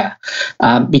buyer,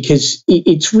 because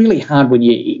it's really hard when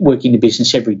you work in the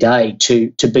business every day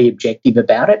to be objective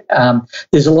about it.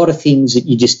 There's a lot of things that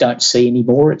you just don't see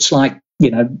anymore. It's like,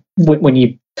 when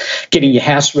you're getting your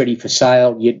house ready for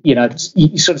sale,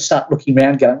 you sort of start looking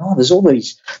around going, oh, there's all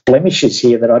these blemishes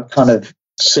here that I'd kind of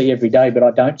see every day, but I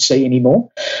don't see anymore.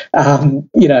 And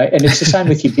it's the same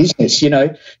with your business.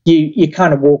 You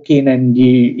kind of walk in and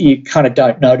you kind of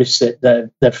don't notice that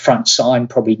the front sign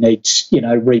probably needs,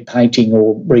 repainting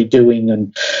or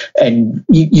redoing, and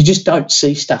you just don't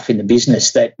see stuff in the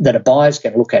business that a buyer's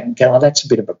going to look at and go, oh, that's a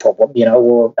bit of a problem,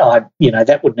 or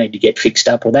that would need to get fixed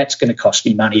up, or that's going to cost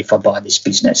me money if I buy this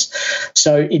business.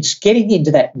 So it's getting into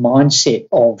that mindset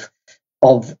of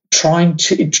trying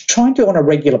to on a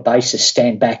regular basis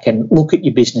stand back and look at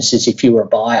your business as if you were a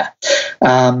buyer,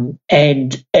 and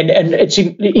it's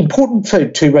important for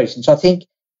 2 reasons. I think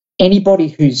anybody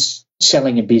who's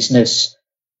selling a business,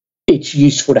 it's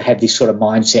useful to have this sort of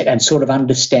mindset and sort of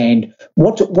understand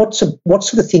what sort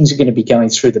of things are going to be going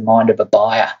through the mind of a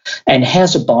buyer, and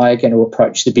how's a buyer going to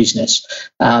approach the business.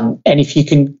 And if you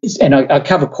can, and I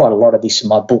cover quite a lot of this in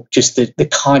my book, just the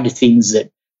kind of things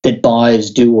that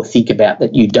buyers do or think about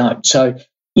that you don't. So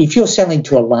if you're selling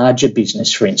to a larger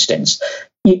business, for instance,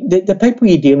 the people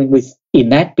you're dealing with in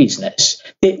that business,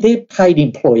 they're paid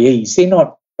employees. They're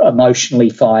not emotionally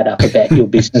fired up about your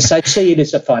business. They see it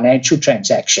as a financial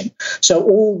transaction. So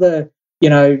all the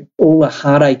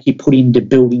heartache you put into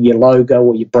building your logo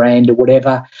or your brand or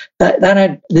whatever, they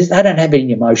don't have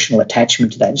any emotional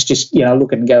attachment to that. It's just,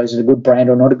 look and go, is it a good brand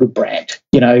or not a good brand?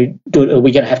 Are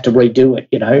we going to have to redo it?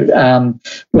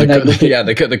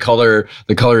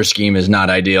 The color scheme is not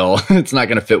ideal. It's not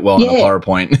going to fit well in a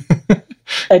PowerPoint.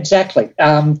 Exactly.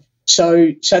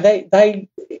 So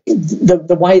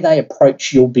the way they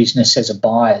approach your business as a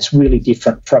buyer is really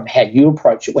different from how you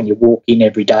approach it when you walk in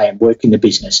every day and work in the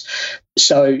business.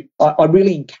 So I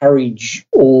really encourage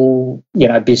all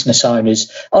business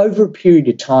owners over a period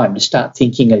of time to start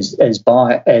thinking as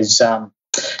buyers of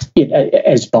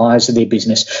their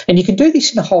business, and you can do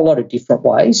this in a whole lot of different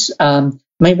ways.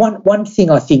 One thing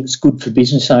I think is good for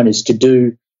business owners to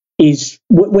do is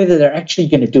whether they're actually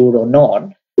going to do it or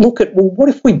not. Look at, well, what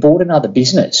if we bought another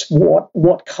business? How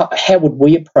would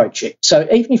we approach it? So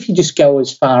even if you just go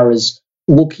as far as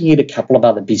looking at a couple of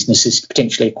other businesses to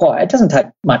potentially acquire, it doesn't take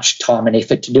much time and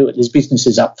effort to do it. There's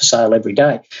businesses up for sale every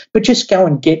day, but just go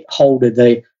and get hold of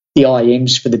the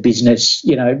IMs for the business,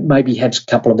 maybe have a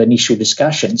couple of initial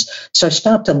discussions. So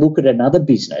start to look at another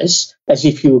business as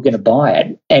if you were going to buy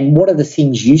it, and what are the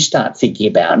things you start thinking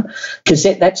about? Because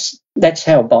that's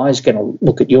how a buyer's going to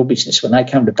look at your business when they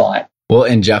come to buy it. Well,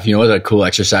 and Jeff, what a cool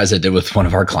exercise I did with one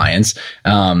of our clients.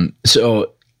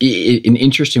 So in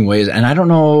interesting ways, and I don't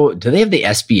know, do they have the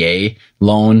SBA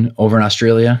loan over in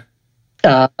Australia?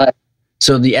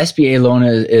 So the SBA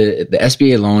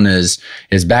loan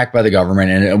is backed by the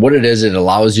government, and what it is, it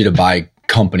allows you to buy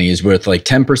companies with like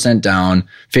 10% down,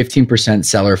 15%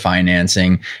 seller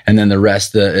financing, and then the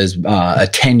rest is a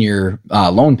 10-year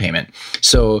loan payment.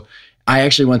 So I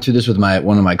actually went through this with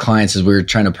one of my clients as we were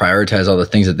trying to prioritize all the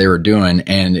things that they were doing,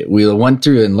 and we went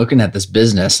through and looking at this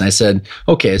business, and I said,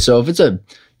 okay, so if you're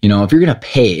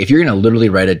going to literally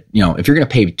write it, if you're going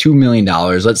to pay $2 million,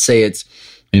 let's say it's,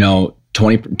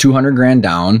 200 grand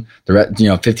down, the rest,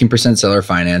 15% seller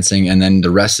financing, and then the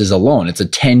rest is a loan. It's a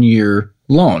 10-year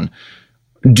loan.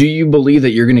 Do you believe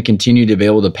that you're going to continue to be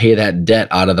able to pay that debt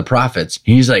out of the profits?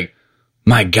 And he's like,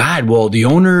 my God, well, the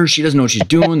owner, she doesn't know what she's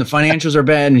doing. The financials are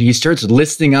bad. And he starts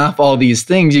listing off all these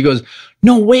things. He goes,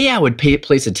 no way I would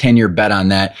place a 10-year bet on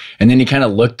that. And then he kind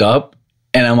of looked up,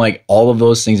 and I'm like, all of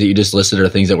those things that you just listed are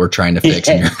things that we're trying to fix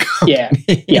in your company. Yeah.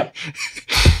 Yep.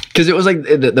 Because it was like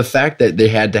the fact that they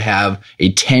had to have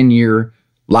a 10-year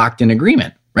locked in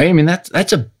agreement, right? I mean, that's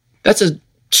a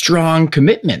strong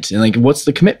commitment. And like, what's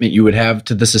the commitment you would have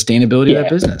to the sustainability of that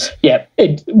business? Yeah,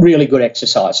 really good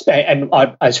exercise. And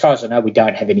as far as I know, we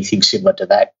don't have anything similar to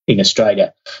that in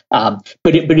Australia. But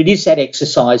it is that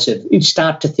exercise of you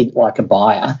start to think like a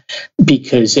buyer,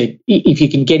 because if you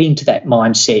can get into that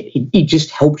mindset, it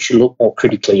just helps you look more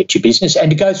critically at your business.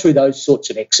 And to go through those sorts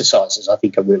of exercises, I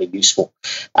think, are really useful.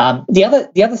 The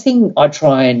other thing I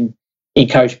try and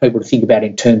encourage people to think about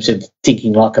in terms of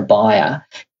thinking like a buyer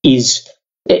is,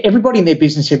 everybody in their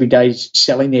business every day is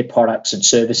selling their products and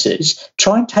services.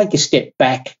 Try and take a step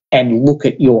back and look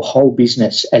at your whole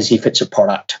business as if it's a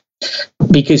product,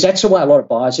 because that's the way a lot of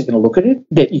buyers are going to look at it.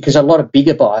 Because a lot of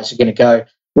bigger buyers are going to go,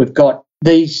 we've got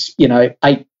these,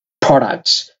 8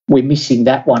 products. We're missing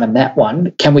that one and that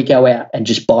one. Can we go out and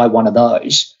just buy one of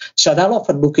those? So they'll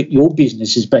often look at your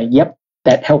business as being, yep,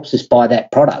 that helps us buy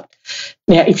that product.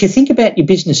 Now, if you think about your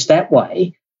business that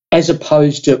way, as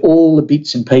opposed to all the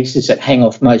bits and pieces that hang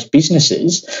off most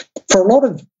businesses, for a lot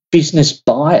of business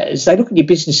buyers, they look at your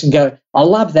business and go, I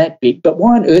love that bit, but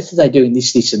why on earth are they doing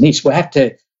this, this, and this? We'd have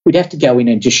to go in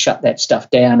and just shut that stuff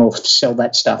down or sell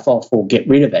that stuff off or get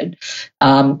rid of it,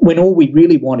 when all we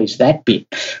really want is that bit.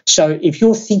 So if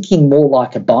you're thinking more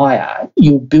like a buyer,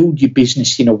 you'll build your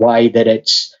business in a way that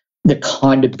it's the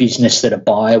kind of business that a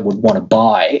buyer would want to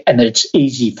buy, and that it's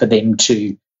easy for them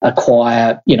to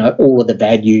acquire, all of the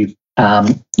value,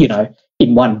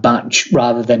 in one bunch,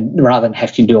 rather than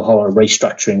having to do a whole lot of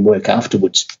restructuring work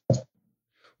afterwards.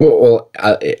 Well,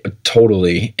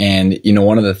 totally. And,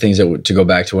 one of the things to go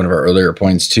back to one of our earlier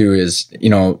points too is,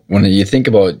 when you think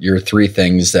about your 3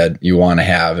 things that you want to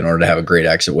have in order to have a great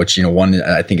exit, which, one,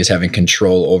 I think is having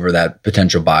control over that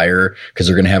potential buyer, because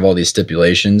they're going to have all these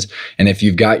stipulations. And if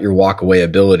you've got your walk away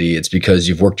ability, it's because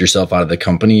you've worked yourself out of the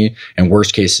company, and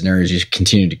worst case scenarios, you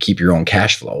continue to keep your own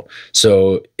cash flow.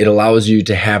 So it allows you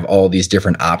to have all these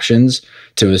different options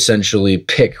to essentially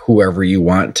pick whoever you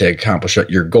want to accomplish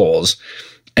your goals.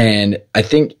 And I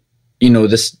think,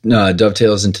 this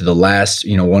dovetails into the last,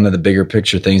 one of the bigger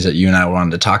picture things that you and I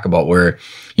wanted to talk about, where,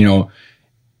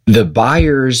 the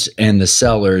buyers and the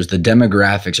sellers, the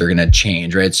demographics are going to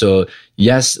change, right? So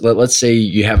yes, let's say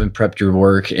you haven't prepped your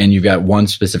work and you've got one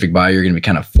specific buyer, you're going to be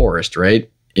kind of forced, right,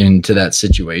 into that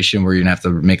situation where you're going to have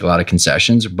to make a lot of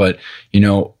concessions. But,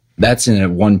 that's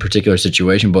in one particular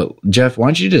situation. But Jeff, why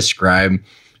don't you describe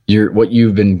what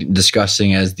you've been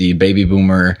discussing as the baby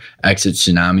boomer exit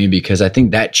tsunami, because I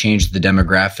think that changed the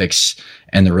demographics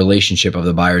and the relationship of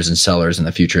the buyers and sellers in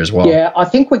the future as well. Yeah, I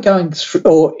think we're going through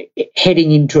or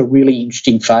heading into a really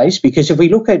interesting phase, because if we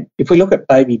look at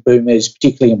baby boomers,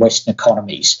 particularly in Western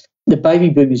economies, the baby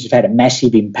boomers have had a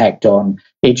massive impact on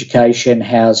education,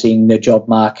 housing, the job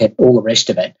market, all the rest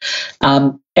of it.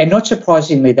 And not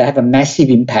surprisingly, they have a massive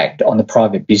impact on the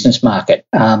private business market.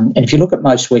 And if you look at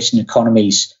most Western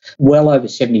economies, well over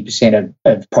 70%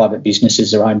 of private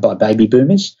businesses are owned by baby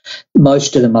boomers.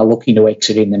 Most of them are looking to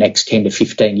exit in the next 10 to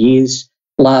 15 years.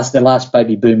 The last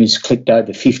baby boomers clicked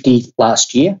over 50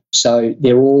 last year. So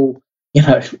they're all,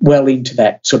 well into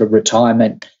that sort of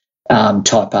retirement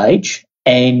type age.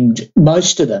 And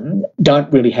most of them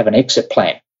don't really have an exit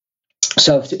plan.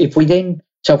 So if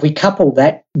we couple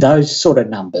those sort of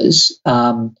numbers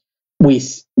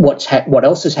with what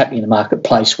else is happening in the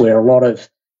marketplace, where a lot of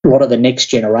the next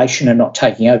generation are not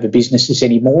taking over businesses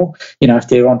anymore. If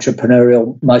they're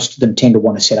entrepreneurial, most of them tend to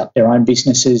want to set up their own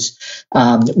businesses.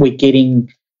 We're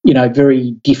getting very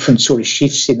different sort of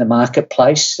shifts in the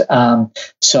marketplace.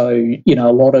 So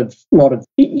a lot of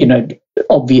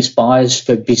obvious buyers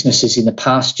for businesses in the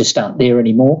past just aren't there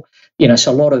anymore.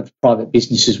 So a lot of private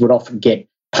businesses would often get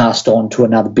passed on to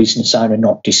another business owner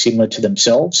not dissimilar to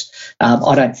themselves.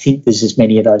 I don't think there's as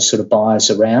many of those sort of buyers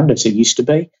around as there used to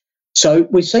be. So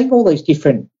we're seeing all these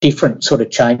different sort of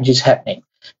changes happening.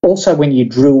 Also, when you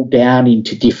drill down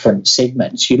into different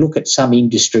segments, you look at some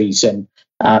industries and,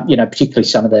 particularly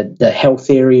some of the health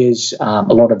areas, a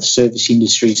lot of the service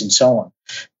industries and so on.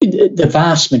 The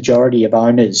vast majority of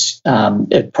owners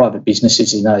of private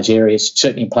businesses in those areas,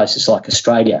 certainly in places like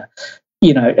Australia,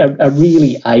 are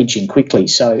really aging quickly.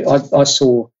 So I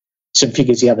saw some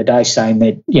figures the other day saying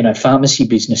that, pharmacy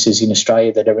businesses in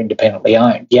Australia that are independently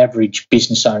owned, the average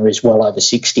business owner is well over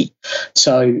 60.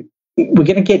 So we're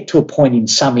going to get to a point in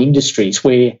some industries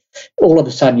where all of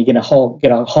a sudden you're going to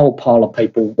get a whole pile of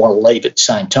people want to leave at the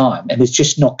same time, and there's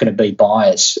just not going to be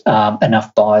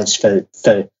enough buyers for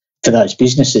those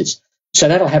businesses. So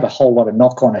that'll have a whole lot of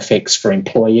knock-on effects for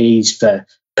employees, for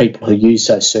people who use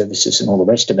those services and all the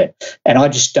rest of it. And I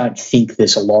just don't think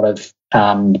there's a lot of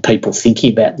people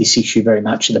thinking about this issue very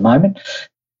much at the moment.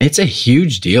 It's a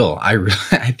huge deal.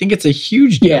 I think it's a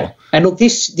huge deal. Yeah. And look,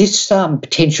 this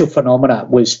potential phenomena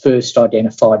was first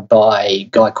identified by a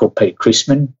guy called Peter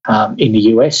Chrisman in the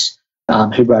US,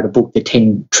 who wrote a book, The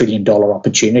 $10 Trillion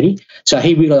Opportunity. So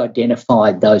he really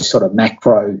identified those sort of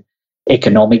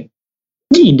macroeconomic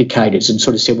indicators and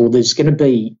sort of said, well, there's going to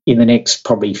be in the next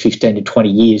probably 15 to 20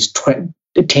 years,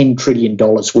 $10 trillion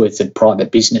worth of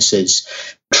private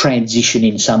businesses transition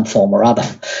in some form or other.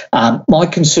 My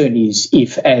concern is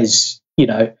if, as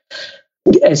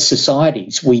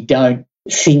societies, we don't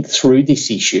think through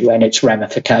this issue and its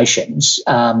ramifications,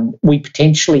 we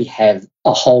potentially have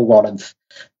a whole lot of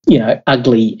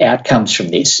ugly outcomes from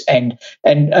this. And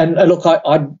look,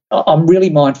 I'm really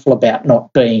mindful about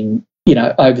not being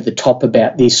over the top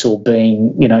about this or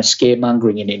being,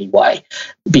 scaremongering in any way,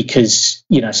 because,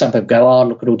 some people go, oh,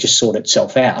 look, it'll just sort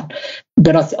itself out.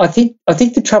 But I think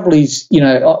the trouble is,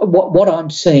 what I'm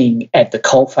seeing at the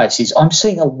coalface is I'm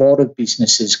seeing a lot of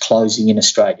businesses closing in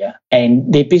Australia,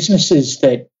 and they're businesses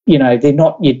that, they're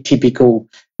not your typical,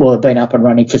 well, they've been up and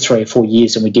running for 3 or 4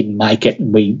 years and we didn't make it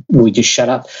and we just shut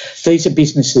up. These are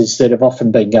businesses that have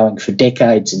often been going for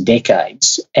decades and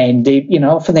decades, and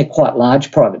often they're quite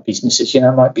large private businesses,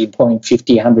 might be employing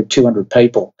 50, 100, 200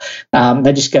 people.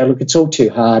 They just go, look, it's all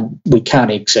too hard. We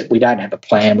can't exit. We don't have a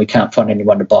plan. We can't find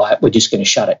anyone to buy it. We're just going to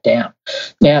shut it down.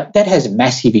 Now, that has a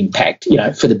massive impact,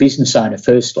 for the business owner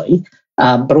firstly,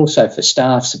 but also for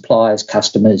staff, suppliers,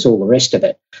 customers, all the rest of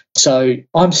it. So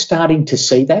I'm starting to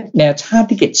see that. Now, it's hard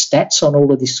to get stats on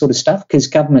all of this sort of stuff because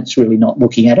government's really not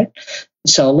looking at it.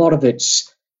 So a lot of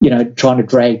it's, trying to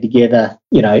drag together,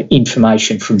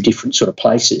 information from different sort of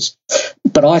places.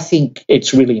 But I think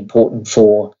it's really important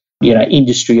for,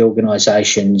 industry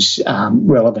organisations,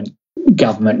 relevant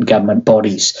government and government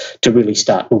bodies to really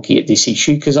start looking at this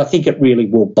issue, because I think it really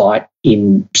will bite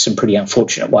in some pretty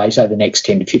unfortunate ways over the next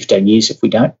 10 to 15 years if we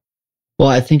don't. Well,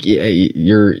 I think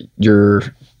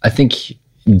I think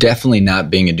definitely not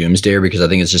being a doomsdayer, because I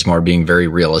think it's just more being very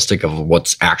realistic of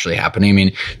what's actually happening. I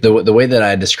mean, the way that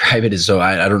I describe it is, so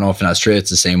I don't know if in Australia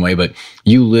it's the same way, but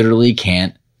you literally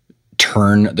can't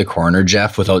turn the corner,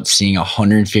 Jeff, without seeing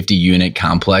 150 unit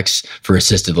complex for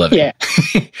assisted living. Yeah.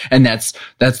 And that's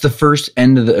the first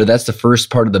that's the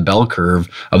first part of the bell curve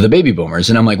of the baby boomers.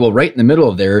 And I'm like, well, right in the middle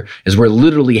of there is where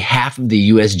literally half of the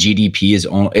US GDP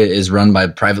is run by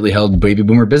privately held baby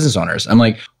boomer business owners. I'm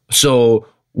like, so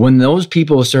when those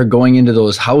people start going into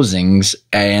those housings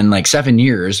in like 7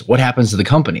 years, what happens to the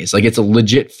companies? Like, it's a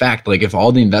legit fact. Like, if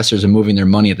all the investors are moving their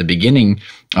money at the beginning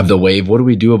of the wave, what do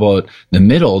we do about the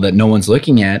middle that no one's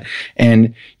looking at?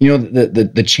 And,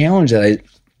 the challenge that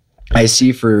I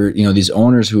see for, these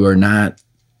owners who are not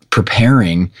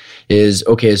preparing is,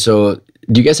 okay, so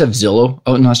do you guys have Zillow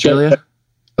out in Australia?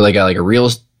 Or like a real?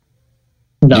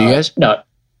 No, do you guys? No.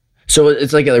 So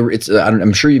it's like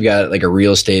I'm sure you've got like a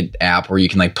real estate app where you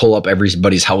can like pull up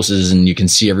everybody's houses and you can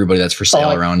see everybody that's for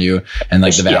sale around you and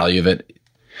like the value of it.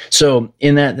 So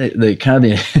in that, the kind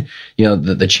of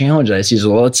the challenge that I see is,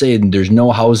 well, let's say there's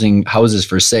no houses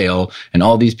for sale and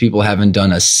all these people haven't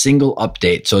done a single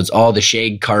update. So it's all the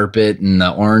shag carpet and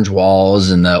the orange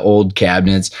walls and the old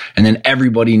cabinets, and then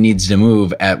everybody needs to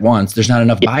move at once. There's not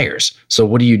enough buyers. So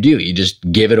what do? You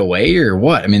just give it away or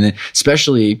what? I mean,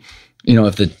 especially,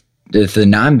 if the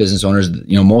non-business owners,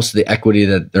 most of the equity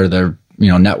that or their,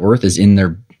 net worth is in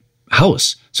their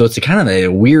house. So it's a kind of a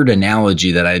weird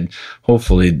analogy that I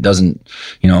hopefully doesn't,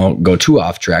 go too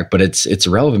off track, but it's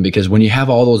relevant because when you have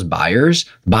all those buyers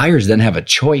then have a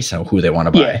choice on who they want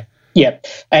to buy. Yeah.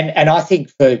 And I think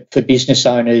for business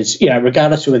owners,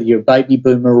 regardless of whether you're a baby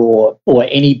boomer or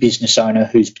any business owner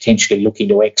who's potentially looking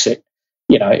to exit,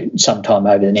 sometime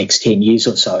over the next 10 years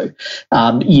or so.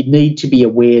 You need to be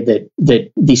aware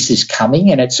that this is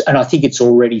coming, and I think it's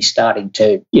already starting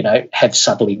to, have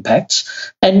subtle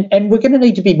impacts. And we're going to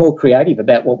need to be more creative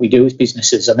about what we do as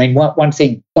businesses. I mean, one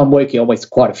thing I'm working on with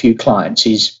quite a few clients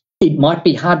is it might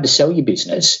be hard to sell your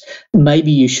business.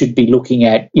 Maybe you should be looking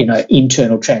at,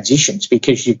 internal transitions,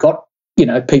 because you've got,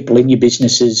 people in your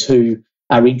businesses who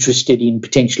are interested in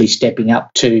potentially stepping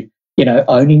up to,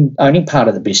 owning part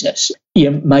of the business.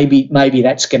 Maybe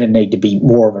that's going to need to be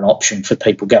more of an option for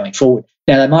people going forward.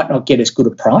 Now, they might not get as good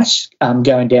a price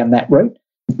going down that route,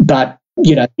 but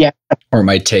or it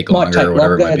might take longer, or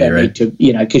whatever it might be, right? Need to,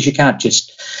 because you can't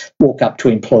just walk up to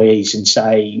employees and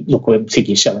say, "Look, we think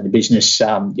you're selling the business.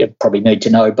 You probably need to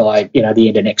know by the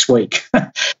end of next week."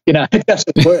 It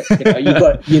doesn't work.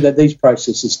 You've got these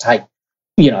processes take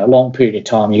a long period of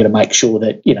time. You've got to make sure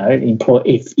that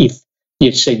if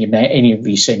any of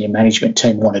your senior management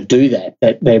team want to do that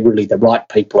they're really the right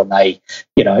people, and they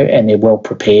and they're well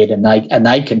prepared, and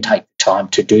they can take the time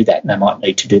to do that, and they might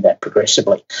need to do that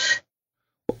progressively.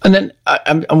 And then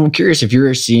I'm curious if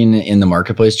you're seeing in the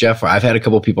marketplace, Jeff. I've had a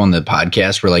couple of people on the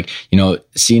podcast where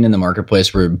seeing in the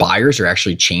marketplace where buyers are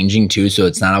actually changing too. So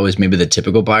it's not always maybe the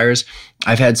typical buyers.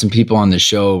 I've had some people on the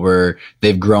show where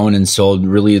they've grown and sold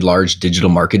really large digital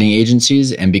marketing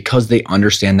agencies. And because they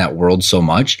understand that world so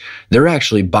much, they're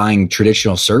actually buying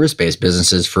traditional service-based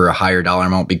businesses for a higher dollar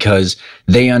amount because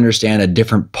they understand a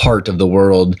different part of the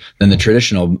world than the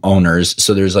traditional owners.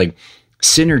 So there's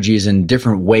synergies in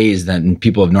different ways than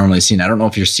people have normally seen. I don't know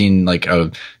if you're seeing a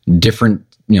different,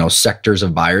 sectors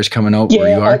of buyers coming out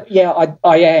where you are.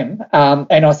 I am.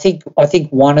 And I think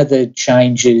one of the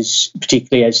changes,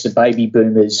 particularly as the baby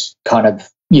boomers kind of,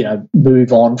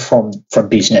 move on from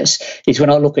business, is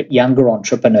when I look at younger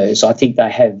entrepreneurs, I think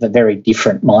they have a very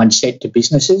different mindset to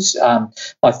businesses.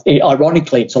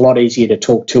 Ironically, it's a lot easier to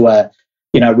talk to a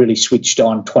really switched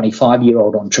on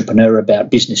 25-year-old entrepreneur about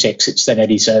business exits than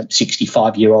it is a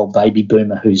 65-year-old baby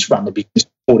boomer who's run the business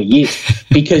for 40 years.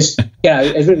 Because,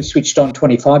 a really switched on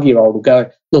 25-year-old will go,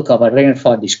 look, I've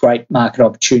identified this great market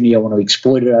opportunity. I want to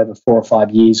exploit it over 4 or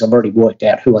 5 years. I've already worked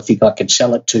out who I think I can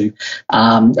sell it to.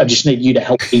 I just need you to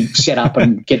help me set up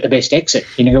and get the best exit.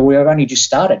 We've only just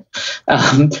started.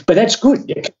 But that's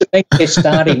good. They're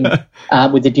starting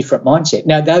with a different mindset.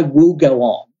 Now, they will go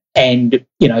on and,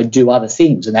 do other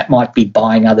things, and that might be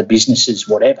buying other businesses,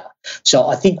 whatever. So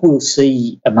I think we'll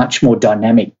see a much more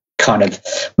dynamic kind of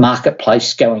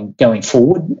marketplace going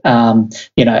forward.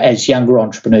 As younger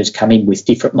entrepreneurs come in with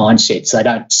different mindsets, they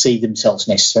don't see themselves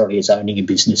necessarily as owning a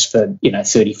business for,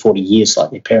 30, 40 years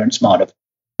like their parents might have.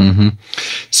 Mm-hmm.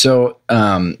 So,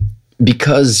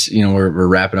 because, we're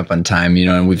wrapping up on time,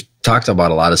 and we've talked about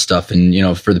a lot of stuff,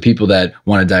 and, for the people that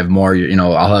want to dive more,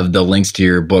 I'll have the links to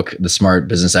your book, The Smart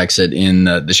Business Exit, in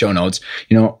the show notes.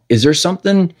 Is there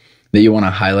something that you want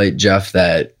to highlight, Jeff,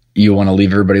 that you want to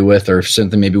leave everybody with, or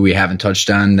something maybe we haven't touched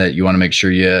on that you want to make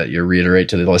sure you reiterate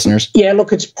to the listeners? Yeah,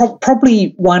 look, it's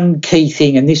probably one key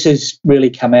thing, and this has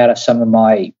really come out of some of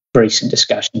my recent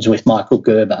discussions with Michael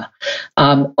Gerber.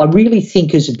 I really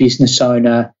think as a business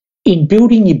owner, in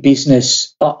building your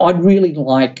business, I'd really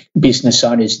like business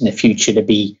owners in the future to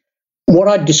be what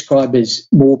I'd describe as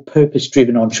more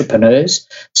purpose-driven entrepreneurs.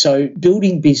 So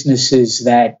building businesses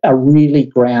that are really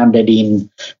grounded in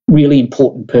really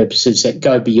important purposes that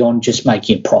go beyond just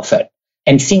making a profit,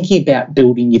 and thinking about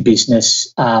building your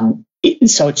business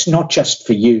so it's not just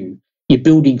for you. You're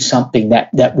building something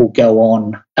that will go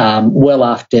on well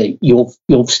after you've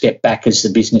stepped back as the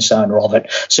business owner of it.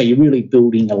 So you're really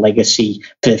building a legacy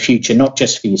for the future, not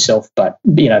just for yourself, but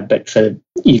for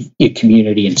your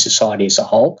community and society as a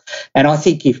whole. And I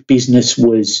think if business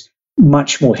was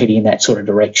much more heading in that sort of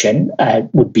direction, it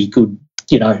would be good,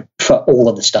 for all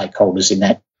of the stakeholders in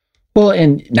that. Well,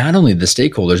 and not only the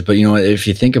stakeholders, but if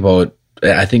you think about,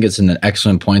 I think it's an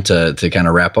excellent point to kind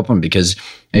of wrap up on, because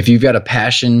if you've got a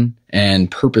passion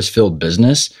and purpose-filled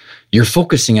business, you're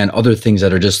focusing on other things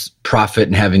that are just profit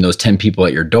and having those 10 people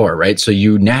at your door, right? So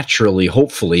you naturally,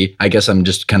 hopefully, I guess I'm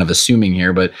just kind of assuming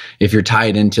here, but if you're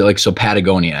tied into so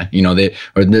Patagonia,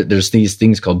 there's these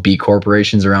things called B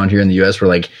corporations around here in the US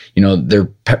where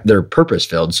they're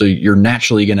purpose-filled. So you're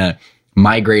naturally going to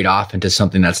migrate off into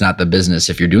something that's not the business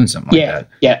if you're doing something like that.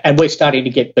 Yeah, and we're starting to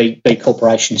get B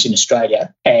corporations in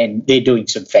Australia, and they're doing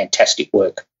some fantastic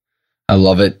work. I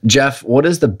love it. Jeff, what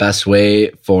is the best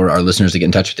way for our listeners to get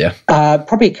in touch with you?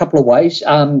 Probably a couple of ways.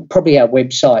 Probably our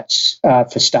websites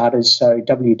for starters, so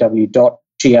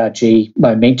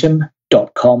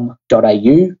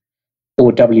www.grgmomentum.com.au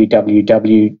or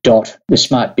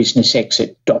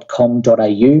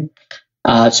www.thesmartbusinessexit.com.au.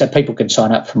 So people can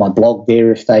sign up for my blog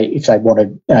there if they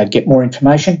want to get more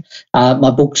information.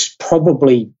 My book's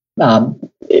probably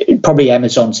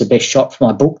Amazon's the best shot for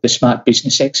my book, The Smart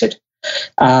Business Exit.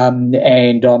 And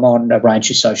I'm on a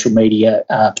range of social media,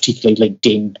 particularly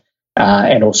LinkedIn,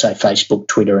 and also Facebook,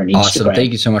 Twitter, and Instagram. Awesome.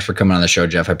 Thank you so much for coming on the show,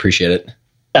 Jeff. I appreciate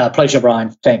it. Pleasure,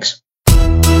 Brian. Thanks.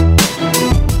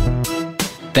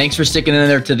 Thanks for sticking in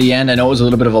there to the end. I know it was a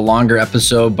little bit of a longer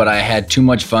episode, but I had too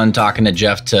much fun talking to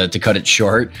Jeff to cut it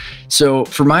short. So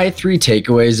for my 3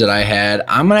 takeaways that I had,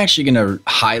 I'm actually going to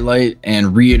highlight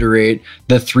and reiterate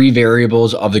the 3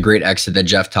 variables of the great exit that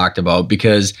Jeff talked about,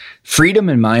 because freedom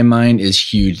in my mind is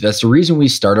huge. That's the reason we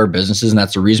start our businesses, and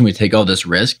that's the reason we take all this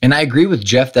risk. And I agree with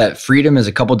Jeff that freedom is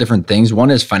a couple different things.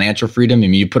 One is financial freedom. I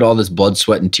mean, you put all this blood,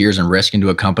 sweat, and tears and risk into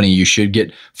a company, you should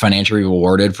get financially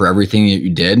rewarded for everything that you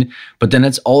did. But then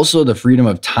it's also the freedom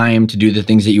of time to do the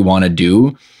things that you want to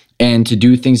do and to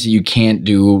do things that you can't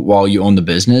do while you own the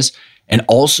business. And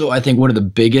also, I think one of the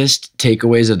biggest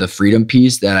takeaways of the freedom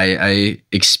piece that I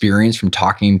experienced from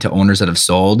talking to owners that have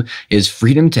sold is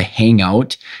freedom to hang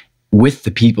out with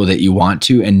the people that you want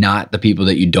to and not the people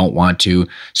that you don't want to.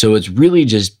 So it's really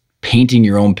just painting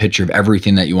your own picture of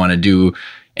everything that you want to do.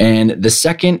 And the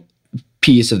second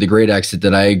piece of the great exit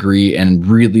that I agree and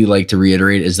really like to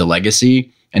reiterate is the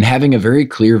legacy, and having a very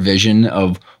clear vision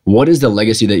of what is the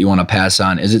legacy that you want to pass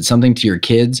on. Is it something to your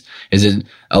kids? Is it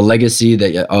a legacy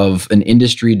that of an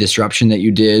industry disruption that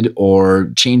you did or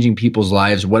changing people's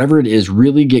lives? Whatever it is,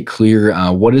 really get clear.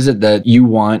 What is it that you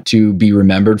want to be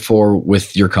remembered for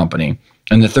with your company?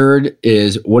 And the third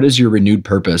is, what is your renewed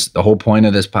purpose? The whole point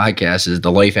of this podcast is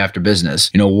the life after business.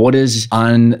 You know, what is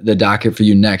on the docket for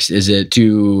you next? Is it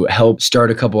to help start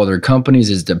a couple other companies?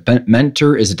 Is it to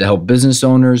mentor? Is it to help business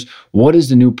owners? What is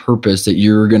the new purpose that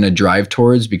you're going to drive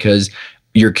towards? Because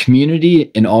your community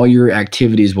and all your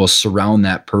activities will surround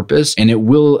that purpose, and it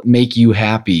will make you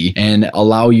happy and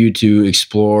allow you to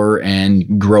explore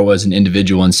and grow as an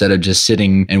individual instead of just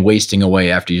sitting and wasting away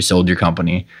after you sold your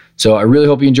company. So I really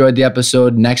hope you enjoyed the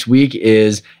episode. Next week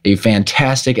is a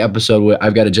fantastic episode.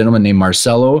 I've got a gentleman named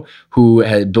Marcelo who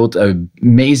had built an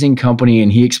amazing company, and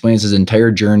he explains his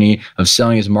entire journey of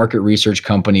selling his market research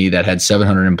company that had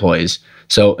 700 employees.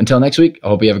 So until next week, I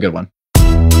hope you have a good one.